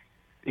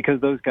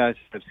 because those guys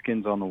have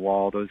skins on the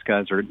wall. Those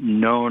guys are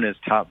known as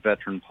top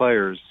veteran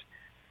players.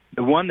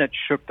 The one that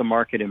shook the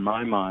market in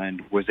my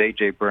mind was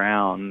A.J.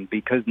 Brown,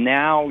 because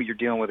now you're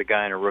dealing with a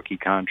guy in a rookie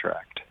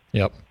contract.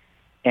 Yep.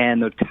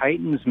 And the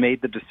Titans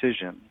made the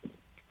decision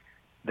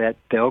that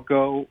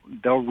they'll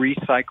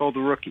recycle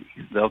the rookie.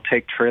 They'll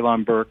take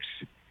Treylon Burks,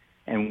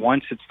 and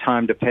once it's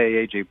time to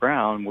pay A.J.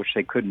 Brown, which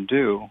they couldn't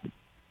do,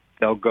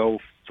 they'll go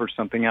for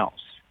something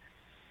else.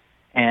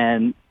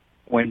 And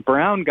when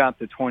Brown got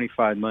the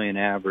 $25 million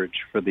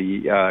average for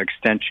the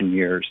extension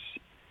years,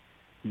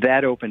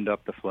 that opened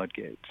up the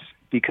floodgates.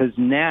 Because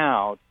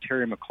now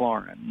Terry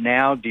McLaurin,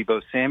 now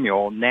Deebo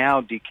Samuel,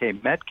 now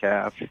DK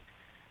Metcalf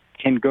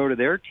can go to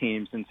their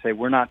teams and say,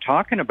 we're not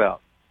talking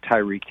about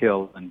Tyreek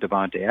Hill and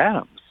Devontae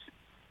Adams.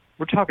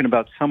 We're talking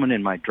about someone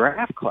in my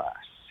draft class.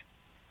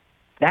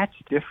 That's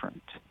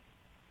different.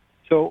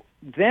 So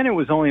then it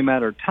was only a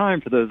matter of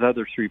time for those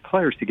other three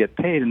players to get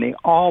paid, and they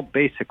all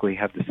basically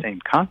have the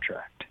same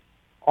contract.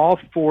 All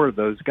four of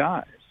those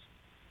guys.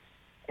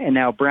 And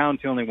now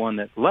Brown's the only one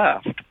that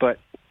left, but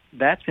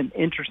that's an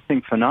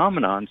interesting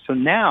phenomenon. So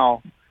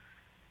now,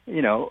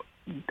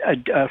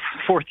 a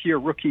fourth-year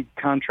rookie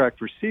contract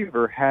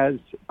receiver has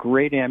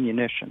great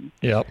ammunition.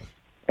 Yep.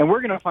 And we're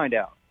going to find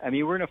out. I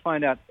mean, we're going to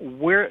find out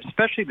where,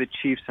 especially the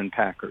Chiefs and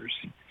Packers,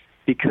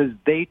 because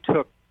they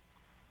took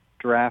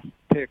draft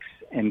picks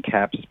and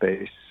cap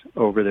space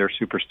over their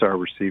superstar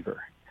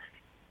receiver.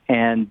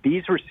 And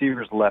these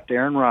receivers left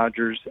Aaron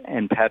Rodgers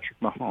and Patrick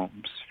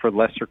Mahomes for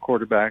lesser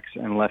quarterbacks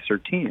and lesser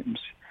teams.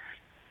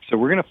 So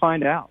we're going to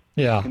find out.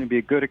 Yeah. It's going to be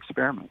a good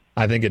experiment.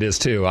 I think it is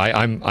too.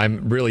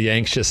 I'm really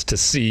anxious to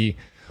see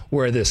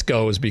where this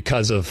goes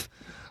because of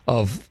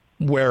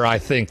where I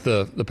think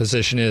the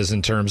position is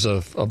in terms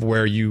of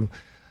where you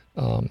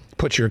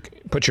put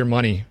your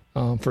money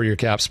for your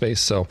cap space.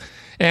 So,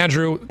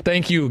 Andrew,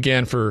 thank you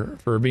again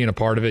for being a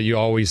part of it. You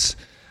always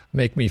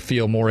make me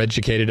feel more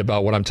educated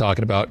about what I'm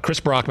talking about. Chris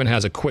Brockman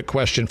has a quick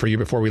question for you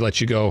before we let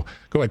you go.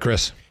 Go ahead,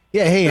 Chris.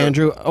 Yeah, hey,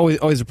 Andrew.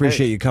 Always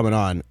appreciate you coming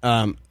on.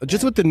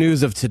 Just with the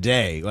news of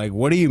today, like,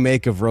 what do you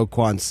make of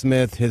Roquan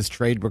Smith, his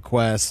trade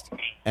request,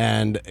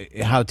 and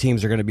how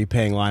teams are going to be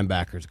paying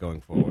linebackers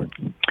going forward?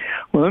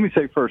 Well, let me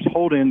say first,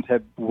 hold-ins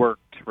have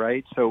worked,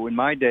 right? So in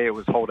my day, it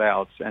was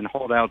holdouts, and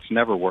holdouts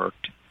never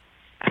worked.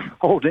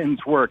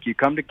 Hold-ins work. You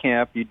come to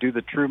camp, you do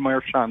the true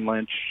Marshawn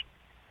Lynch,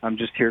 I'm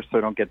just here so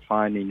I don't get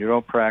fined, and you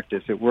don't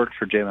practice. It worked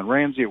for Jalen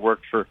Ramsey. It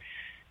worked for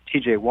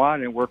T.J. Watt,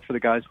 and it worked for the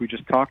guys we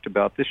just talked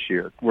about this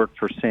year. It worked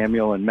for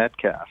Samuel and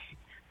Metcalf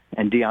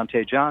and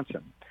Deontay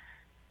Johnson.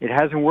 It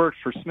hasn't worked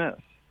for Smith.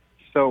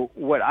 So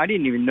what I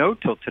didn't even know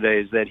till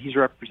today is that he's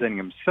representing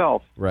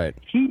himself. Right.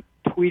 He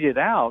tweeted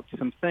out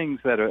some things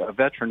that a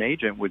veteran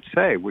agent would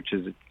say, which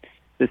is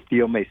this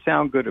deal may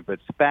sound good, but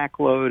it's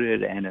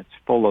backloaded and it's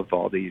full of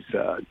all these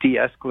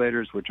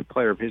de-escalators, which a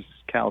player of his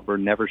caliber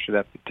never should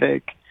have to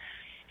take.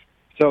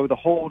 So the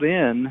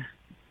hold-in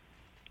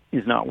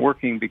is not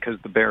working because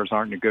the Bears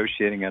aren't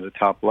negotiating at a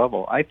top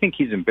level. I think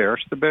he's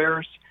embarrassed the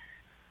Bears.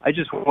 I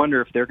just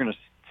wonder if they're going to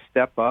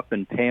step up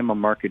and pay him a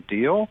market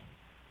deal,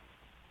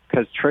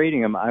 because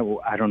trading him,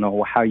 I don't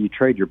know how you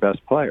trade your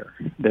best player.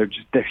 They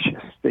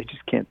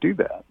just can't do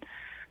that.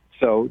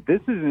 So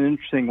this is an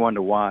interesting one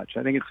to watch.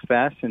 I think it's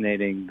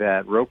fascinating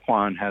that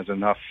Roquan has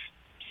enough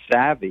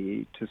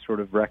savvy to sort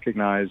of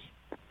recognize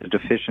the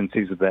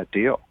deficiencies of that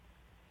deal.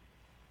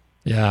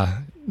 Yeah,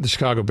 the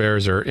Chicago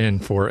Bears are in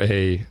for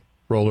a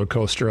roller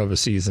coaster of a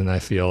season, I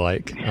feel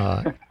like.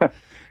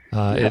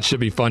 It should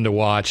be fun to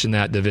watch in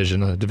that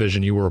division, a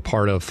division you were a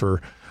part of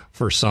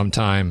for some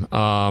time.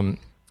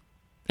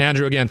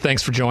 Andrew, again,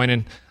 thanks for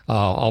joining.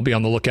 I'll be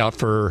on the lookout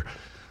for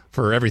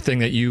everything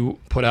that you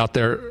put out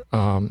there.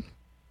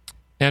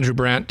 Andrew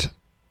Brandt,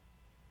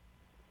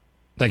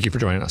 thank you for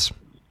joining us.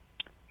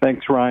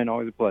 Thanks, Ryan.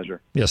 Always a pleasure.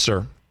 Yes,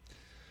 sir.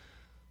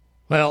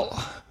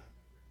 Well,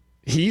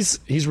 he's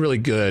really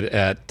good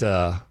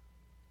at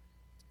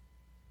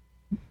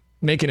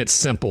making it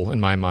simple in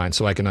my mind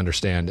so I can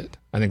understand it.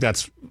 I think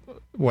that's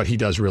what he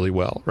does really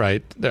well,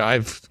 right? I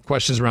have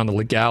questions around the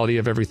legality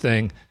of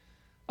everything.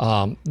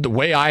 The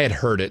way I had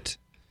heard it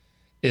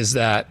is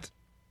that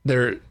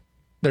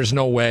there's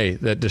no way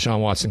that Deshaun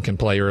Watson can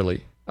play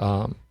early.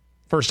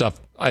 First off,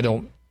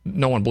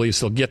 no one believes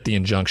he'll get the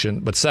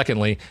injunction. But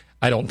secondly,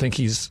 I don't think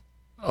he's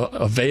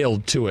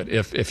availed to it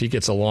if he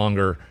gets a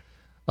longer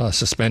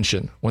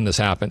suspension when this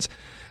happens.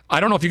 I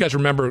don't know if you guys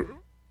remember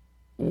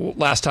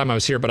last time I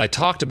was here, but I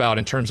talked about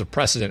in terms of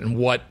precedent and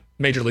what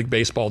Major League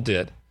Baseball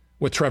did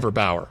with Trevor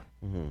Bauer,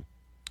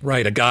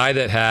 right? A guy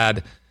that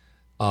had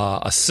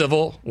one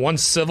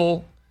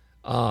civil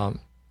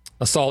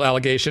assault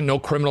allegation, no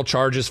criminal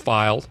charges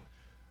filed.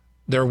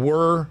 There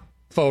were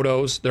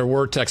photos, there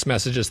were text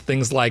messages,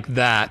 things like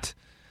that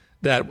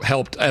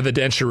helped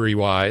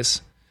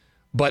evidentiary-wise,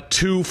 but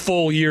 2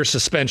 full year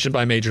suspension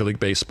by Major League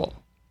Baseball,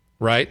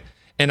 right?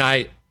 And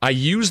I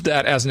used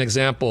that as an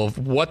example of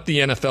what the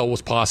NFL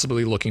was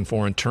possibly looking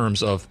for in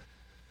terms of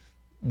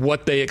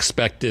what they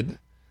expected,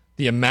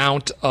 the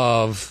amount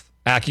of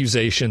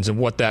accusations and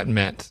what that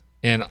meant.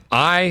 And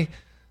I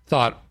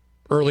thought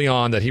early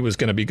on that he was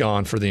going to be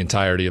gone for the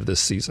entirety of this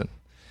season.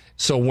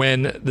 So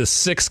when the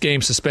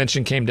 6-game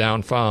suspension came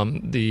down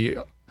from the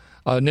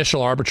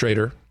initial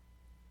arbitrator,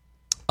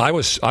 I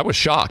was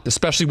shocked,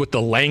 especially with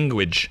the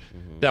language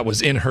that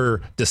was in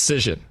her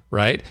decision,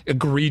 right?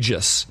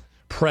 Egregious,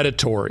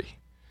 predatory,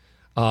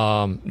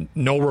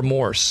 no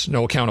remorse,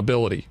 no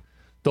accountability,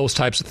 those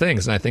types of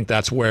things. And I think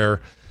that's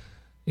where,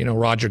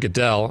 Roger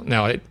Goodell,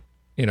 now,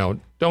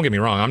 don't get me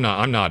wrong,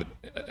 I'm not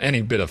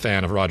any bit a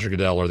fan of Roger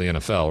Goodell or the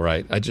NFL,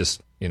 right? I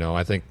just,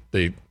 I think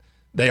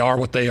they are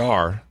what they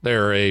are.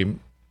 They're a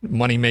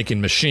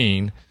money-making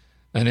machine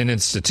and an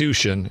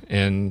institution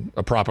and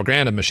a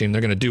propaganda machine.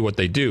 They're going to do what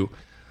they do.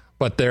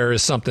 But there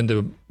is something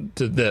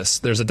to this.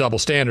 There's a double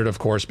standard, of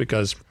course,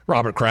 because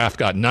Robert Kraft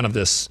got none of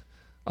this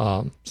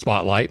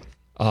spotlight.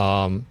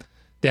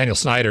 Daniel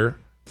Snyder,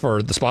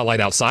 for the spotlight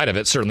outside of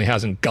it, certainly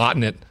hasn't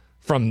gotten it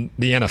from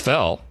the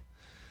NFL.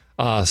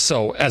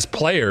 So as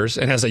players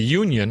and as a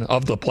union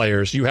of the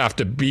players, you have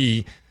to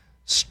be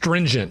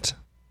stringent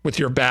with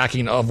your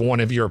backing of one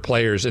of your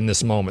players in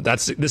this moment.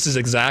 This is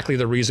exactly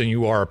the reason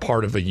you are a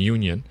part of a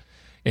union,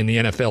 and the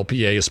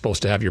NFLPA is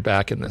supposed to have your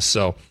back in this.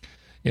 So,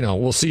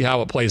 we'll see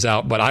how it plays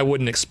out, but I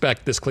wouldn't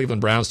expect this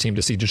Cleveland Browns team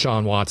to see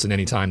Deshaun Watson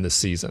anytime this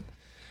season.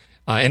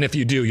 And if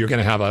you do, you're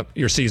going to have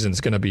your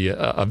season's going to be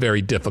a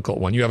very difficult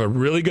one. You have a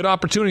really good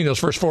opportunity in those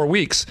first 4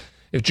 weeks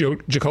if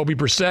Jacoby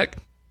Brissett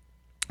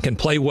can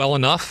play well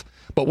enough.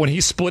 But when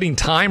he's splitting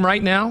time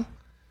right now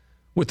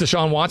with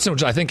Deshaun Watson,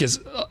 which I think is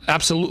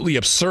absolutely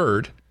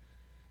absurd,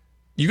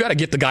 you got to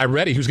get the guy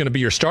ready who's going to be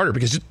your starter,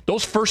 because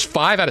those first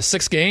 5 out of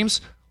 6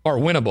 games are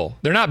winnable.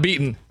 They're not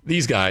beating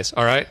these guys,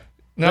 all right?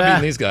 Not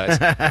beating these guys.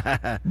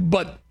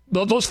 But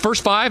those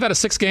first 5 out of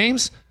 6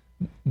 games,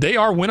 they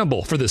are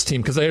winnable for this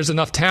team because there's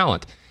enough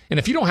talent. And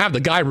if you don't have the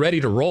guy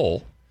ready to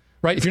roll,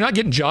 right? If you're not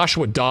getting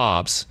Joshua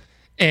Dobbs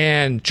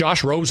and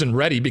Josh Rosen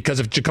ready, because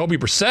if Jacoby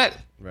Brissett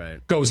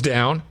goes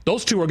down,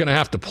 those two are going to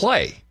have to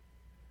play.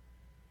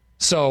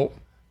 So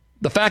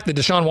the fact that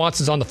Deshaun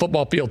Watson's on the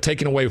football field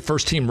taking away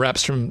first-team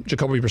reps from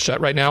Jacoby Brissett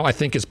right now, I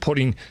think is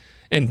putting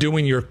and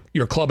doing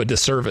your club a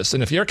disservice.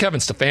 And if you're Kevin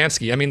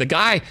Stefanski, I mean, the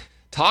guy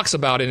talks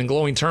about it in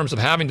glowing terms of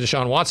having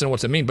Deshaun Watson and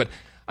what's it mean, but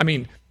I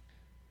mean,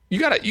 you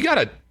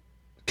gotta.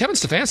 Kevin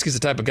Stefanski's the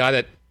type of guy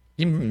that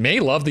he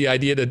may love the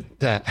idea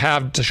to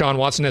have Deshaun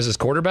Watson as his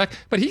quarterback,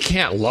 but he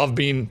can't love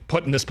being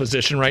put in this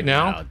position right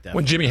now. No,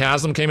 when Jimmy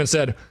Haslam came and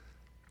said,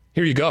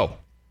 "Here you go,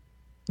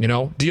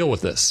 deal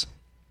with this."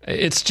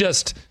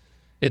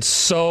 It's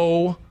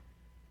so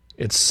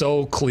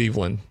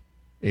Cleveland.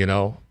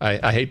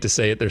 I hate to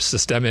say it. There's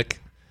systemic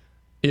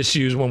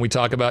issues when we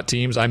talk about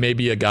teams. I may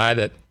be a guy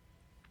that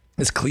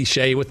is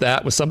cliche with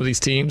that with some of these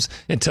teams.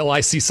 Until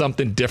I see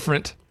something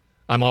different,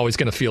 I'm always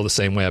going to feel the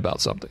same way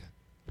about something.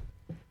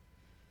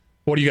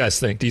 What do you guys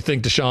think? Do you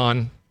think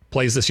Deshaun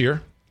plays this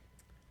year?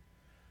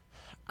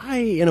 I,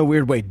 in a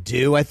weird way,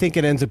 do. I think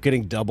it ends up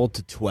getting doubled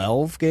to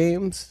 12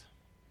 games.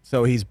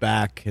 So he's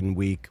back in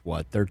week,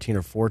 13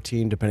 or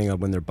 14, depending on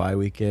when their bye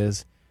week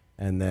is.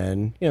 And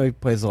then, he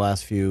plays the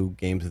last few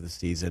games of the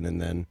season,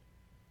 and then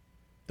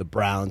the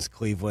Browns,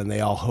 Cleveland,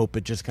 they all hope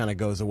it just kind of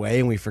goes away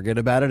and we forget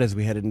about it as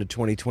we head into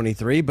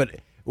 2023. But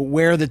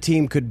where the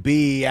team could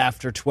be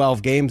after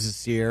 12 games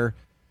this year,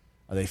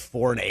 are they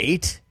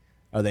 4-8?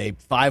 Are they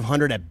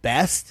 500 at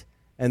best?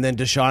 And then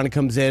Deshaun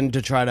comes in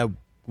to try to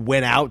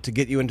win out to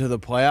get you into the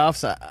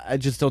playoffs? I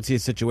just don't see a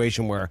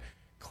situation where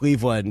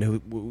Cleveland,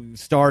 who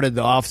started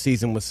the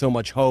offseason with so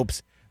much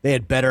hopes, they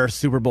had better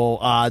Super Bowl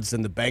odds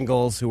than the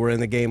Bengals, who were in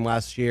the game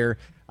last year.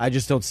 I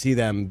just don't see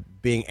them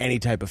being any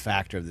type of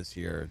factor this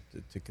year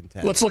to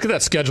contend. Let's look at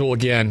that schedule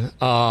again.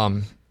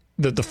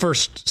 The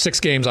first 6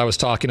 games I was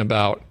talking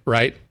about,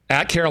 right?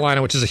 At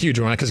Carolina, which is a huge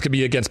one because it could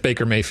be against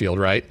Baker Mayfield,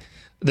 right?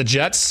 The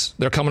Jets,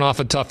 they're coming off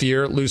a tough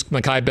year. Lose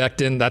Mekhi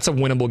Becton. That's a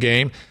winnable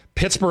game.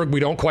 Pittsburgh, we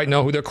don't quite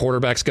know who their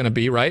quarterback's going to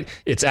be, right?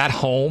 It's at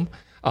home.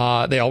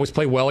 They always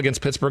play well against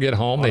Pittsburgh at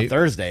home. On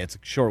Thursday, it's a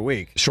short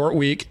week. Short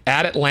week.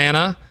 At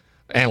Atlanta.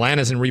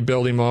 Atlanta's in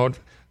rebuilding mode.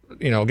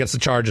 Against the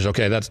Chargers,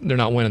 okay, they're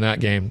not winning that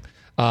game.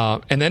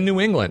 And then New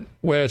England,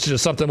 which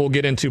is something we'll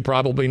get into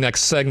probably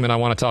next segment. I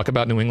want to talk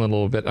about New England a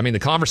little bit. I mean, the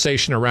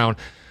conversation around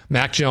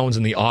Mac Jones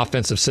and the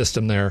offensive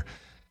system there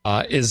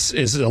is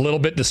a little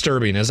bit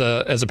disturbing. As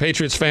a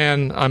Patriots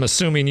fan, I'm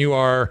assuming you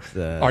are.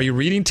 Are you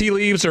reading tea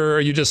leaves, or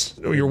are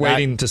you're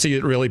waiting to see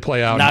it really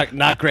play out?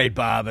 Not great,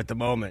 Bob, at the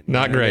moment.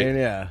 Not great. I mean,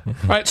 yeah. All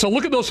right, so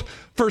look at those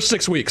first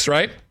 6 weeks,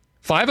 right?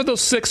 5 of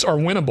those 6 are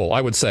winnable,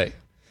 I would say.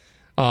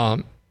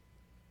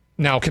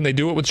 Now, can they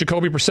do it with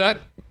Jacoby Brissett?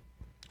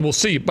 We'll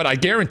see. But I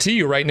guarantee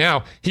you right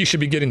now, he should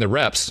be getting the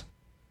reps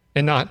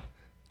and not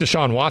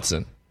Deshaun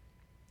Watson.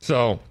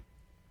 So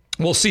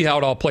we'll see how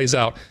it all plays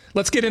out.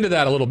 Let's get into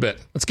that a little bit.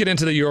 Let's get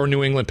into your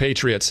New England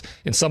Patriots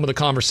and some of the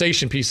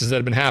conversation pieces that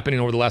have been happening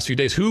over the last few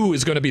days. Who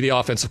is going to be the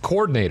offensive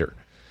coordinator?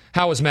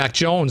 How is Mac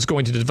Jones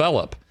going to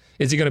develop?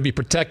 Is he going to be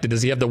protected?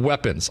 Does he have the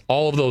weapons?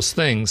 All of those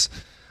things.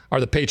 Are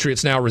the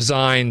Patriots now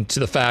resigned to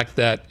the fact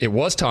that it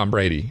was Tom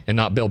Brady and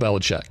not Bill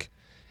Belichick?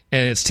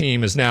 And its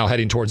team is now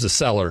heading towards the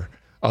cellar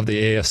of the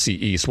AFC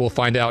East. We'll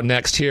find out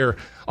next here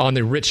on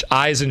the Rich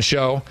Eisen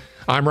Show.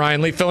 I'm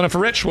Ryan Lee, filling in for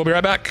Rich. We'll be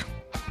right back.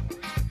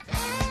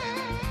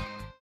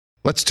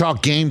 Let's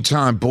talk Game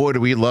Time. Boy,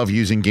 do we love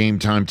using Game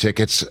Time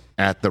tickets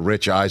at the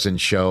Rich Eisen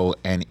Show.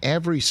 And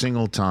every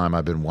single time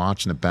I've been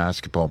watching the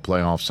basketball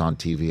playoffs on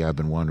TV, I've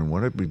been wondering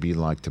what it would be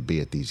like to be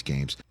at these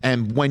games.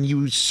 And when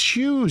you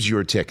choose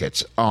your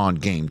tickets on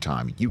Game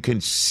Time, you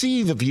can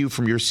see the view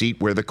from your seat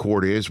where the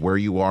court is, where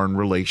you are in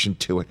relation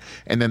to it.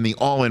 And then the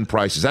all-in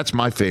prices. That's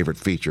my favorite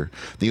feature.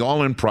 The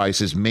all-in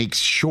prices makes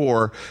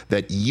sure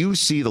that you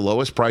see the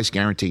lowest price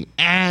guarantee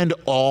and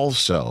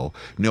also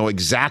know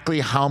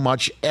exactly how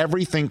much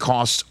everything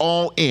costs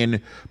all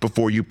in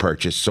before you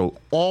purchase. So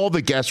all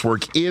the guesswork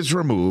is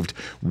removed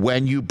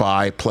when you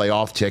buy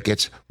playoff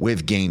tickets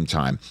with Game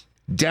Time.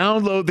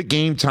 Download the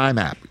Game Time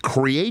app,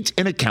 create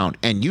an account,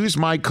 and use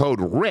my code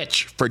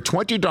RICH for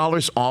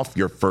 $20 off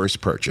your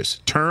first purchase.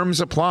 Terms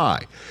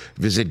apply.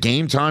 Visit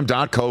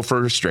GameTime.co for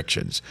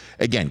restrictions.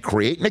 Again,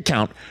 create an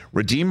account,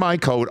 redeem my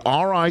code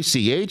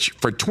RICH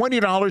for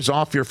 $20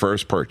 off your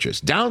first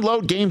purchase.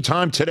 Download Game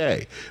Time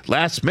today.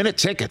 Last minute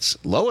tickets,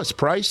 lowest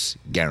price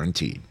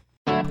guaranteed.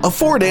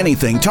 Afford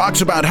Anything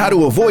talks about how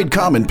to avoid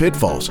common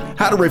pitfalls,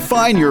 how to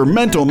refine your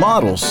mental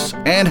models,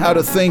 and how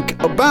to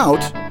think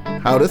about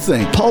how to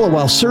think. Paula,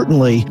 while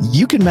certainly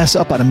you can mess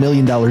up on $1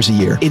 million a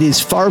year, it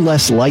is far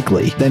less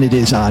likely than it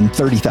is on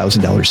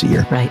 $30,000 a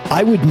year. Right.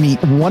 I would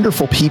meet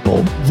wonderful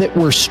people that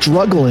were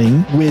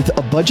struggling with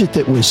a budget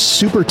that was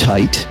super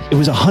tight. It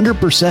was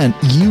 100%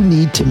 you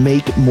need to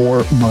make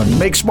more money.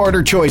 Make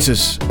smarter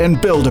choices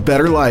and build a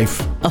better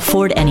life.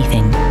 Afford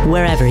Anything,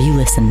 wherever you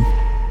listen.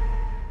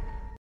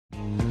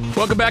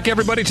 Welcome back,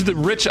 everybody, to the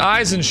Rich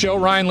Eisen Show.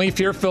 Ryan Leaf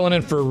here, filling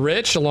in for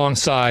Rich,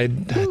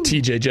 alongside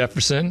TJ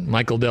Jefferson,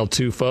 Michael Del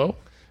Tufo,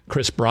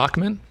 Chris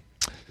Brockman.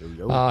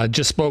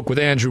 Just spoke with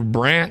Andrew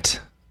Brandt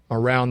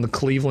around the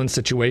Cleveland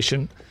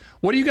situation.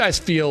 What do you guys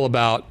feel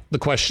about the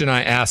question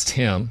I asked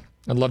him?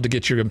 I'd love to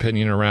get your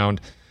opinion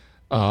around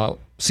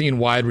seeing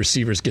wide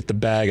receivers get the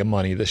bag of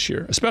money this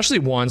year, especially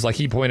ones, like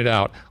he pointed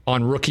out,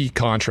 on rookie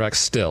contracts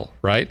still,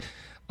 right?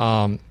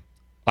 I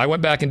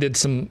went back and did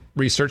some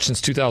research since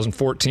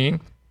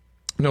 2014.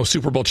 No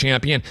Super Bowl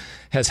champion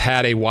has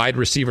had a wide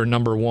receiver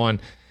number one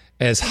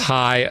as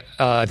high.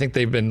 I think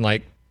they've been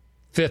like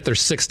fifth or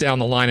sixth down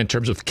the line in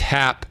terms of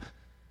cap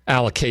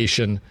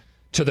allocation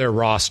to their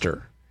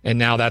roster. And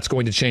now that's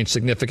going to change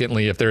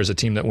significantly if there's a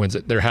team that wins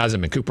it. There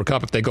hasn't been. Cooper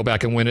Kupp, if they go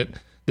back and win it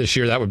this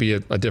year, that would be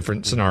a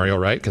different scenario,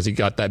 right? Because he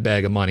got that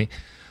bag of money.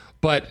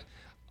 But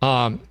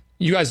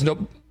you guys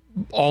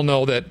all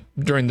know that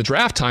during the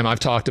draft time, I've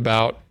talked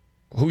about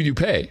who you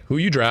pay, who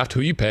you draft, who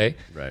you pay.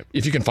 Right.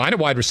 If you can find a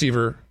wide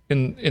receiver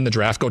in the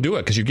draft, go do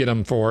it, because you get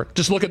them for,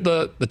 just look at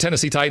the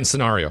Tennessee Titans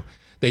scenario.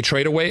 They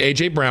trade away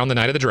A.J. Brown the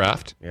night of the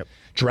draft,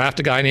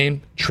 draft a guy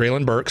named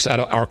Treylon Burks out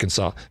of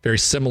Arkansas. Very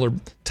similar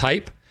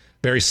type,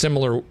 very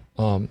similar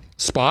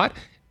spot.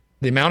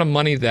 The amount of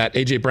money that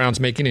A.J.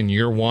 Brown's making in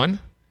year one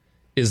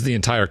is the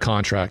entire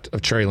contract of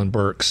Treylon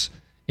Burks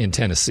in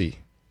Tennessee.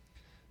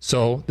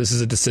 So this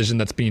is a decision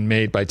that's being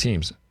made by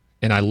teams.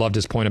 And I loved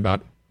his point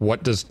about,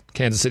 what does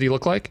Kansas City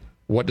look like?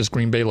 What does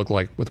Green Bay look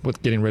like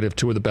with getting rid of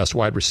two of the best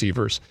wide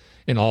receivers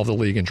in all of the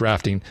league and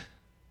drafting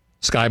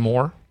Sky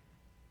Moore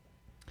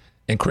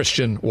and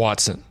Christian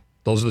Watson?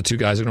 Those are the two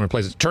guys who are going to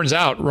replace it. Turns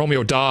out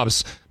Romeo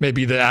Doubs may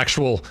be the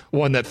actual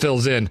one that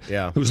fills in,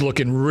 who's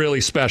looking really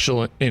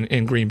special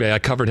in Green Bay. I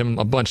covered him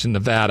a bunch in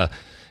Nevada.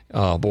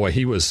 Oh boy,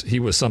 he was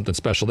something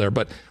special there.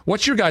 But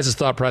what's your guys'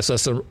 thought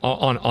process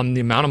on the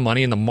amount of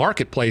money in the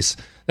marketplace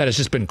that has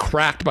just been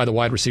cracked by the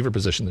wide receiver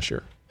position this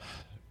year?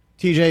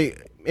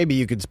 TJ, maybe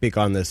you could speak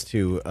on this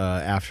too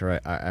after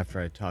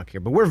I talk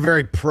here. But we're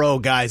very pro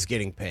guys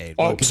getting paid.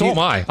 Oh, so am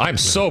I. I'm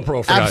so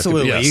pro for guys.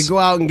 Absolutely. Yes. You go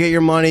out and get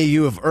your money.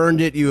 You have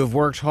earned it. You have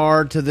worked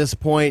hard to this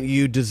point.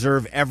 You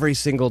deserve every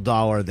single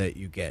dollar that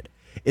you get.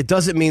 It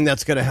doesn't mean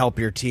that's going to help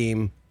your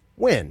team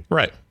win.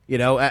 Right. You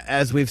know,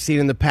 as we've seen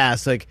in the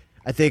past, like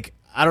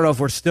I don't know if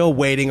we're still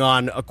waiting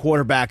on a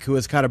quarterback who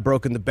has kind of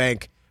broken the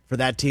bank for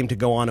that team to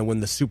go on and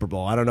win the Super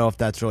Bowl. I don't know if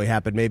that's really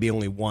happened, maybe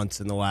only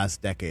once in the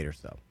last decade or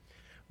so.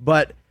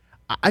 But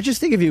I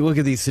just think if you look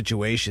at these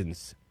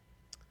situations,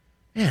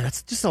 man,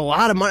 that's just a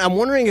lot of money. I'm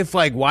wondering if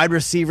like wide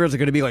receivers are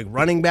going to be like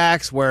running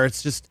backs, where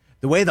it's just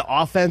the way the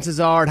offenses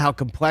are and how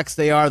complex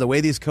they are, the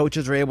way these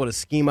coaches are able to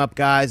scheme up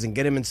guys and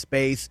get them in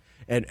space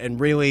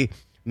and really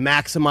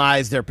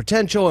maximize their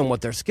potential and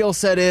what their skill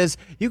set is.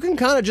 You can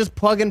kind of just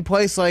plug and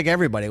place like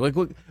everybody. Look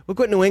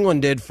what New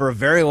England did for a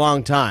very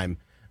long time.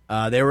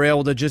 They were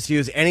able to just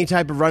use any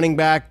type of running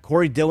back.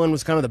 Corey Dillon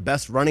was kind of the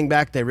best running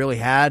back they really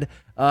had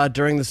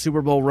during the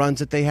Super Bunch runs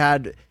that they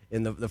had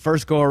in the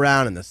first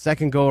go-around and the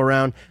second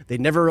go-around. They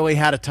never really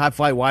had a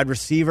top-flight wide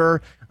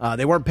receiver.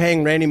 They weren't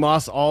paying Randy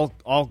Moss a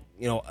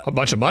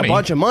bunch of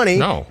money.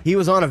 No. He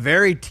was on a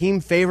very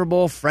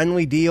team-favorable,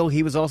 friendly deal.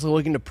 He was also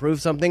looking to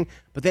prove something,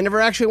 but they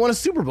never actually won a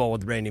Super Bowl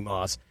with Randy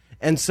Moss.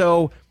 And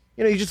so,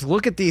 you just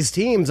look at these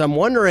teams. I'm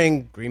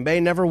wondering, Green Bay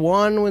never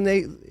won when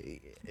they...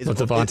 With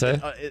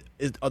Devontae?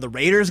 Are the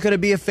Raiders going to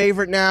be a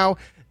favorite now?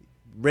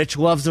 Rich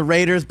loves the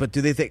Raiders, but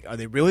are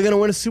they really going to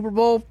win a Super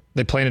Bowl?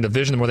 They play in a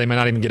division where they may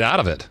not even get out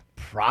of it.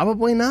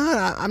 Probably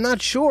not. I'm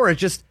not sure. It's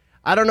just,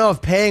 I don't know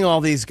if paying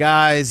all these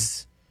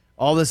guys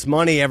all this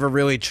money ever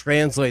really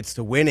translates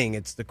to winning.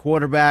 It's the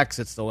quarterbacks,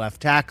 it's the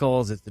left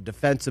tackles, it's the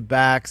defensive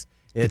backs,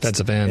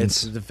 defensive ends.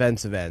 It's the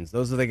defensive ends.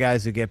 Those are the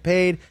guys who get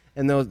paid,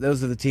 and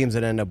those are the teams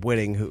that end up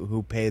winning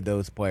who paid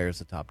those players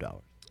the top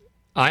dollar.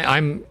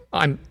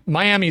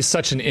 Miami is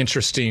such an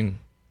interesting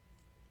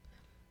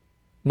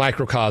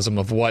microcosm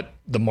of what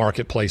the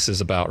marketplace is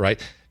about, right?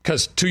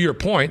 Because to your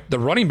point, the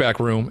running back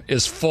room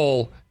is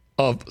full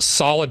of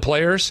solid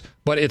players,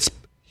 but it's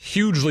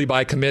hugely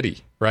by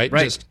committee, right?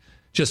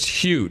 Just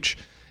huge.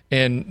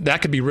 And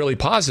that could be really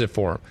positive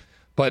for them.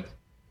 But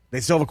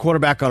they still have a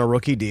quarterback on a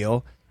rookie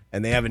deal,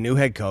 and they have a new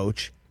head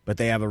coach, but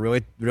they have a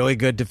really, really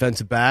good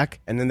defensive back,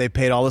 and then they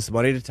paid all this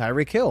money to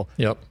Tyreek Hill.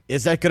 Yep.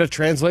 Is that going to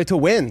translate to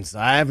wins?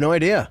 I have no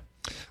idea.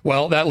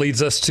 Well, that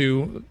leads us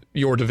to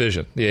your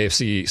division, the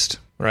AFC East,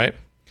 right?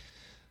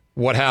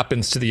 What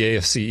happens to the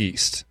AFC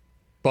East?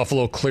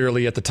 Buffalo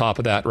clearly at the top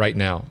of that right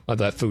now, of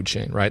that food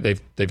chain, right?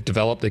 They've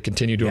developed, they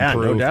continue to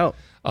improve. No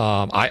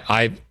doubt.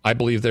 I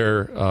believe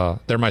they're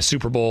my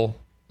Super Bowl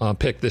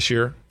pick this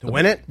year. To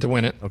win it? To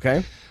win it.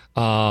 Okay.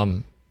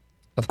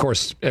 Of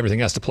course, everything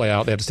has to play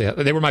out. They have to stay.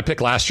 They were my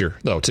pick last year,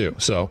 though, too.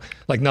 So,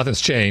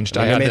 nothing's changed.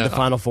 I made the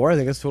Final Four. I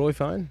think that's totally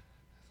fine.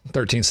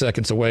 13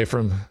 seconds away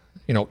from,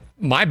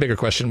 my bigger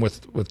question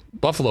with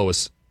Buffalo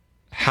is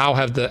how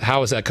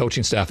has that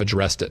coaching staff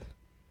addressed it?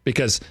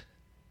 Because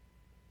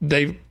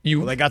they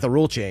got the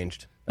rule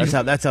changed. That's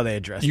how they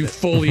addressed it. You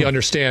fully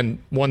understand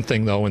one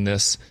thing, though, in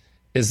this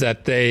is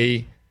that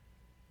they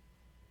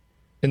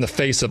in the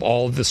face of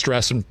all of the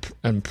stress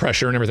and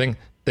pressure and everything,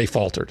 they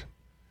faltered.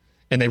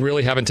 And they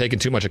really haven't taken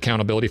too much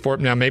accountability for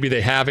it. Now, maybe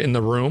they have in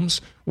the rooms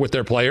with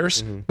their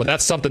players, but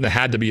that's something that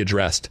had to be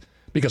addressed.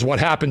 Because what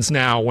happens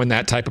now when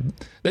that type of...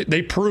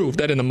 They proved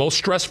that in the most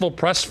stressful,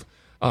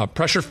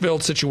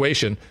 pressure-filled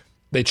situation,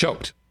 they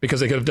choked. Because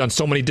they could have done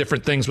so many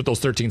different things with those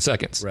 13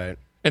 seconds. Right.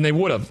 And they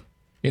would have.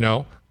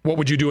 What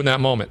would you do in that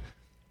moment?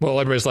 Well,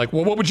 everybody's like,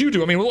 well, what would you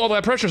do? I mean, with all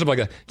that pressure, something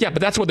like that. Yeah,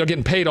 but that's what they're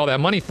getting paid all that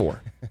money for.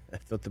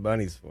 That's what the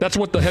money's for. That's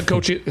what the head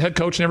coach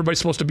and everybody's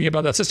supposed to be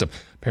about that system.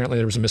 Apparently,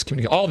 there was a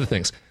miscommunication. All the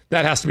things.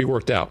 That has to be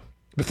worked out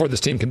before this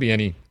team can be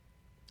any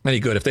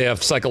good. If they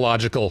have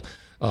psychological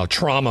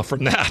trauma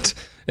from that,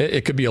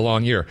 it could be a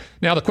long year.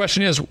 Now, the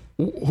question is,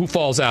 who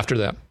falls after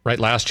them? Right?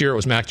 Last year, it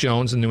was Mac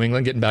Jones in New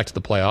England getting back to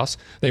the playoffs.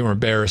 They were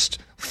embarrassed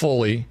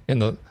fully in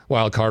the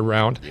wild card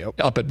round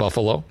up at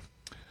Buffalo.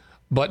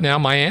 But now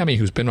Miami,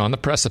 who's been on the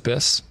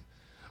precipice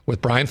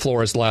with Brian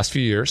Flores the last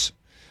few years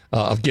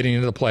of getting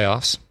into the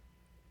playoffs,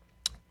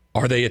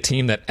 are they a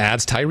team that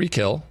adds Tyreek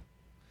Hill?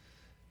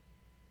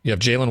 You have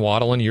Jalen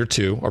Waddle in year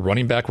 2, a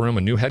running back room,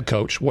 a new head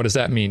coach. What does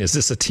that mean? Is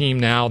this a team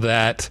now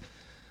that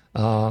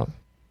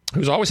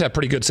who's always had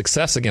pretty good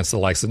success against the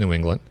likes of New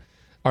England?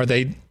 Are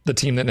they the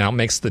team that now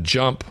makes the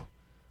jump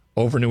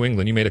over New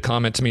England? You made a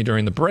comment to me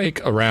during the break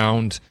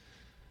around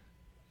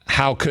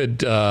how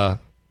could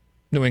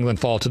New England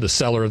fall to the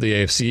cellar of the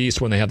AFC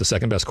East when they have the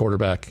second best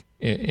quarterback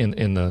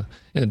in the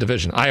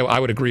division. I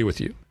would agree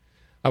with you.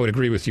 I would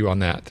agree with you on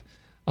that.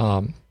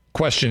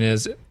 Question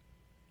is,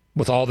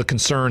 with all the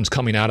concerns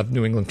coming out of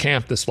New England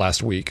camp this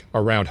last week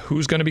around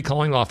who's going to be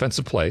calling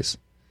offensive plays,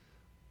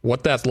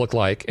 what that's looked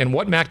like, and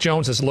what Mac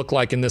Jones has looked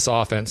like in this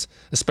offense,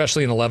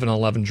 especially in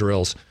 11-on-11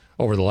 drills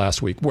over the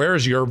last week. Where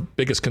is your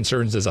biggest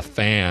concerns as a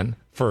fan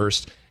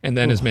first, and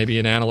then as maybe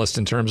an analyst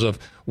in terms of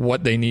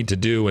what they need to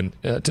do and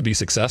to be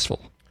successful?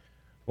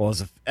 Well,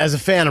 as a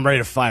fan, I'm ready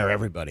to fire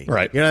everybody.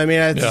 Right. You know what I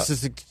mean? It's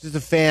just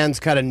a fan's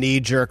kind of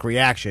knee-jerk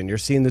reaction. You're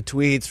seeing the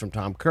tweets from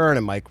Tom Curran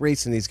and Mike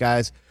Reese and these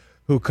guys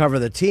who cover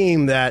the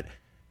team that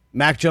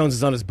Mac Jones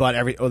is on his butt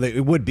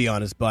it would be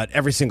on his butt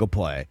every single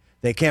play.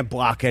 They can't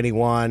block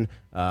anyone.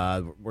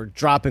 We're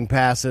dropping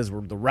passes.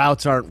 The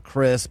routes aren't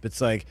crisp.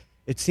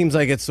 It seems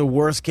like it's the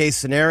worst-case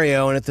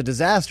scenario, and it's a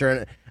disaster.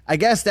 And I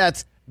guess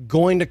that's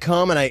going to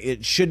come, and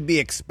it should be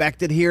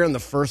expected here in the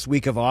first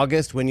week of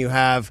August when you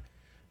have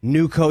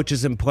new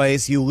coaches in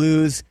place. You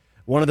lose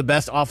one of the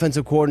best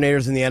offensive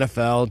coordinators in the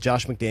NFL,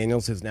 Josh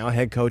McDaniels, who's now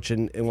head coach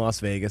in Las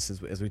Vegas,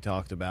 as we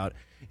talked about.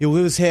 You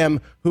lose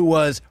him, who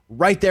was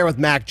right there with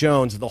Mac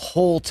Jones the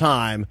whole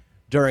time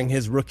during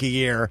his rookie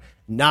year,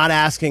 not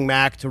asking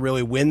Mac to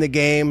really win the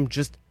game,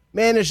 just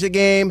manage the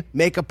game,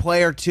 make a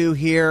play or two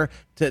here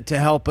to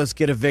help us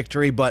get a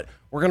victory, but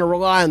we're going to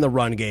rely on the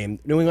run game.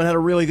 New England had a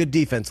really good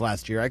defense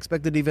last year. I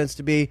expect the defense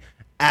to be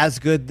as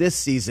good this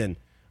season.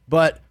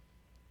 But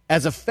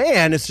as a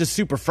fan, it's just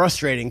super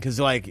frustrating because,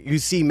 you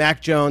see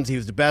Mac Jones, he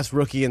was the best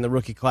rookie in the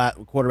rookie class,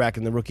 quarterback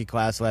in the rookie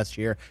class last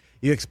year.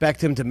 You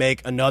expect him to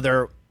make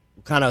another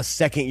kind of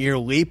second-year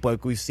leap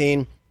like we've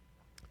seen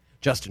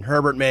Justin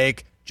Herbert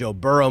make, Joe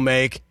Burrow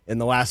make in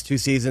the last 2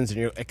 seasons, and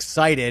you're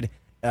excited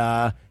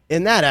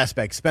in that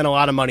aspect. Spent a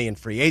lot of money in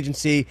free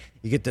agency.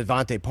 You get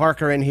Devontae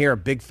Parker in here, a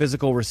big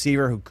physical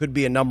receiver who could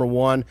be a number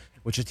 1,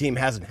 which the team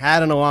hasn't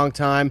had in a long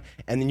time.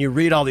 And then you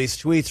read all these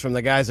tweets from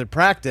the guys at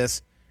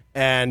practice,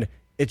 and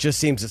it just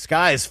seems the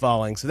sky is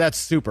falling. So that's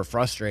super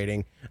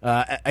frustrating.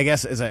 I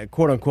guess as a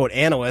quote-unquote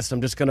analyst,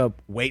 I'm just going to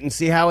wait and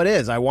see how it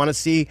is. I want to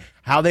see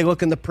how they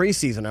look in the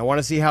preseason. I want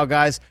to see how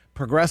guys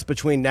progress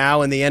between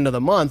now and the end of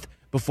the month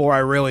before I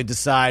really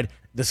decide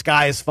the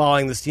sky is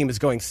falling, this team is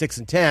going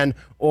 6-10,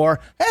 or,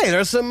 hey,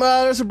 there's some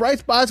bright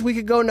spots. We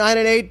could go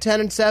 9-8,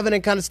 10-7,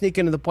 and kind of sneak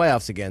into the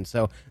playoffs again.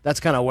 So that's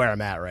kind of where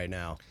I'm at right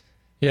now.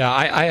 Yeah,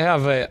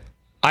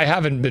 I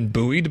haven't been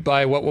buoyed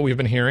by what we've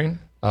been hearing.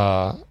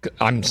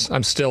 I'm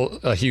still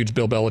a huge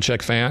Bill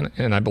Belichick fan,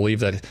 and I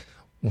believe that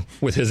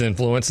with his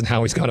influence and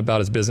how he's gone about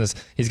his business,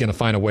 he's going to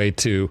find a way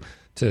to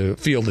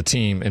field the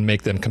team and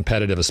make them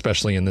competitive,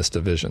 especially in this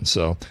division.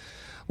 So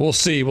we'll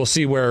see. We'll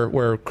see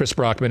where Chris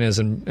Brockman is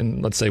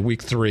in let's say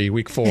week 3,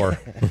 week 4,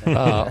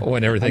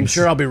 when everything's... I'm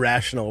sure I'll be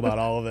rational about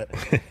all of it.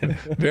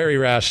 Very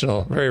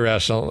rational, very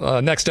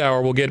rational. Next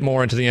hour, we'll get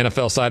more into the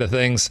NFL side of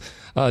things.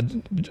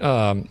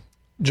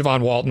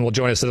 Javon Walton will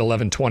join us at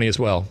 11:20 as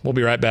well. We'll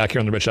be right back here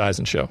on the Rich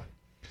Eisen Show.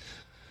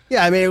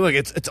 Yeah, I mean, look,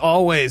 it's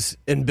always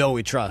in Bill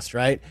we trust,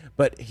 right?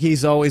 But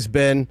he's always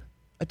been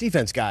a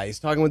defense guy. He's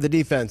talking with the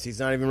defense. He's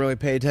not even really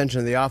paying attention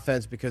to the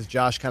offense because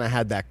Josh kind of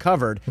had that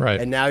covered. Right.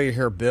 And now you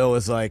hear Bill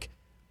is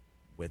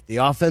with the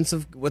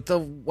offensive, with the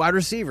wide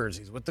receivers.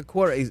 He's with the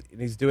quarter.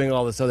 He's doing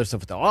all this other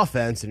stuff with the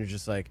offense, and you're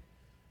just like,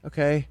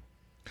 okay.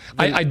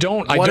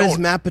 What is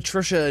Matt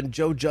Patricia and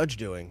Joe Judge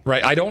doing?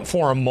 Right. I don't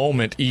for a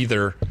moment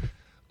either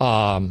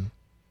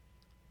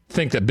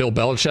think that Bill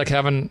Belichick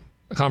having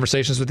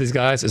conversations with these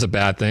guys is a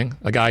bad thing.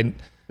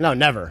 No,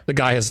 never. The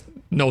guy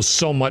knows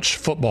so much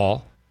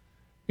football.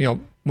 You know,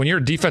 when you're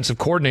a defensive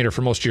coordinator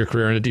for most of your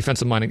career and a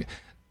defensive minded,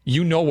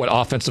 you know what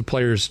offensive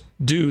players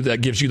do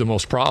that gives you the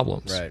most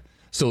problems. Right.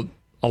 So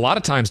a lot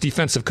of times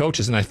defensive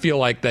coaches, and I feel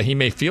like that he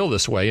may feel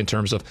this way in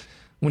terms of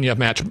when you have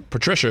Matt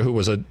Patricia, who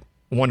was a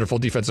wonderful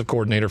defensive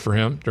coordinator for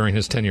him during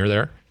his tenure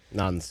there.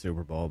 Not in the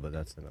Super Bowl, but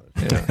that's another.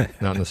 Yeah,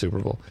 not in the Super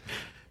Bowl.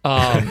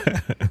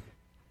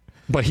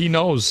 But he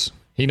knows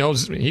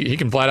he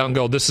can flat out and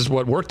go, this is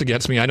what worked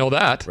against me. I know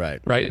that.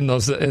 Right. In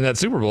that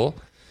Super Bowl.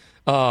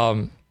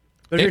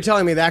 But if you're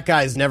telling me that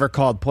guy's never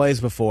called plays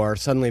before,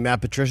 suddenly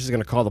Matt Patricia's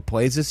going to call the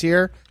plays this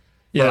year?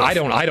 Yeah, I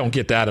don't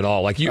get that at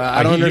all. Like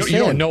I don't understand.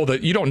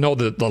 You don't know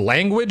the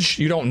language.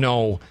 You don't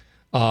know,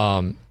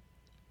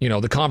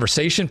 the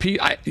conversation piece.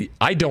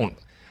 I don't.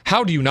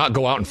 How do you not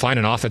go out and find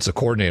an offensive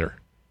coordinator?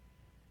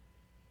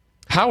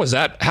 How does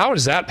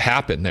that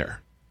happen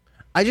there?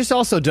 I just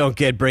also don't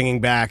get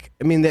bringing back.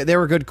 I mean, they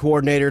were good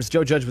coordinators.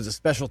 Joe Judge was a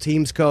special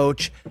teams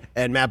coach,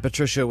 and Matt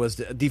Patricia was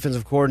the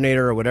defensive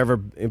coordinator or whatever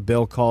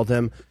Bill called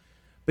him.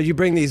 But you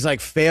bring these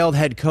failed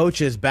head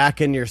coaches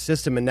back in your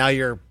system, and now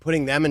you're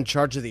putting them in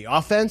charge of the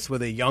offense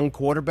with a young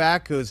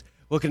quarterback who's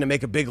looking to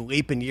make a big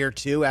leap in year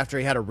 2 after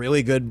he had a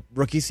really good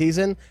rookie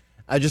season.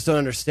 I just don't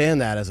understand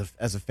that as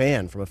a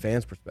fan, from a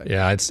fan's perspective.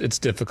 Yeah, it's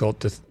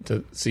difficult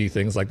to see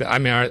things like that. I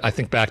mean, I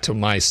think back to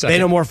my second. They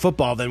know more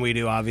football than we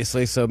do,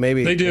 obviously, so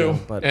maybe they do.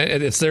 But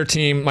and it's their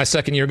team. My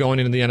second year going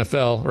into the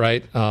NFL,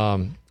 right?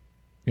 Kevin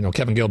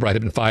Gilbride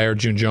had been fired.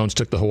 June Jones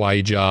took the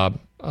Hawaii job.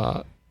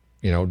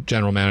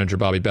 General manager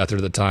Bobby Beathard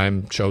at the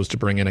time chose to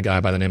bring in a guy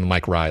by the name of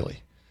Mike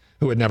Riley,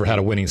 who had never had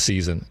a winning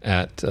season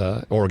at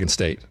Oregon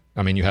State.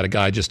 I mean, you had a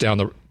guy just down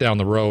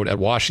the road at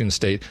Washington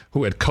State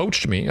who had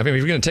coached me. I mean, if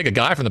you're going to take a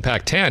guy from the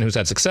Pac-10 who's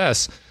had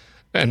success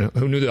and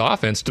who knew the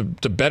offense to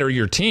better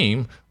your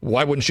team,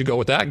 why wouldn't you go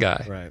with that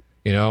guy? Right.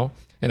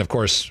 And of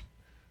course,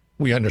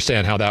 we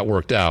understand how that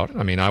worked out.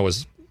 I mean, I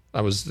was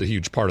the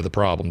huge part of the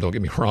problem. Don't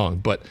get me wrong,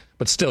 but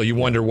still, you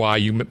wonder why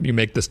you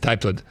make this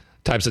types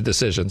of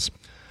decisions.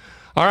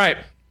 All right,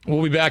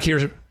 we'll be back here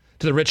to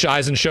the Rich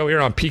Eisen Show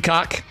here on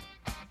Peacock.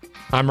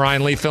 I'm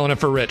Ryan Lee filling in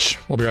for Rich.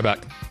 We'll be right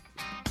back.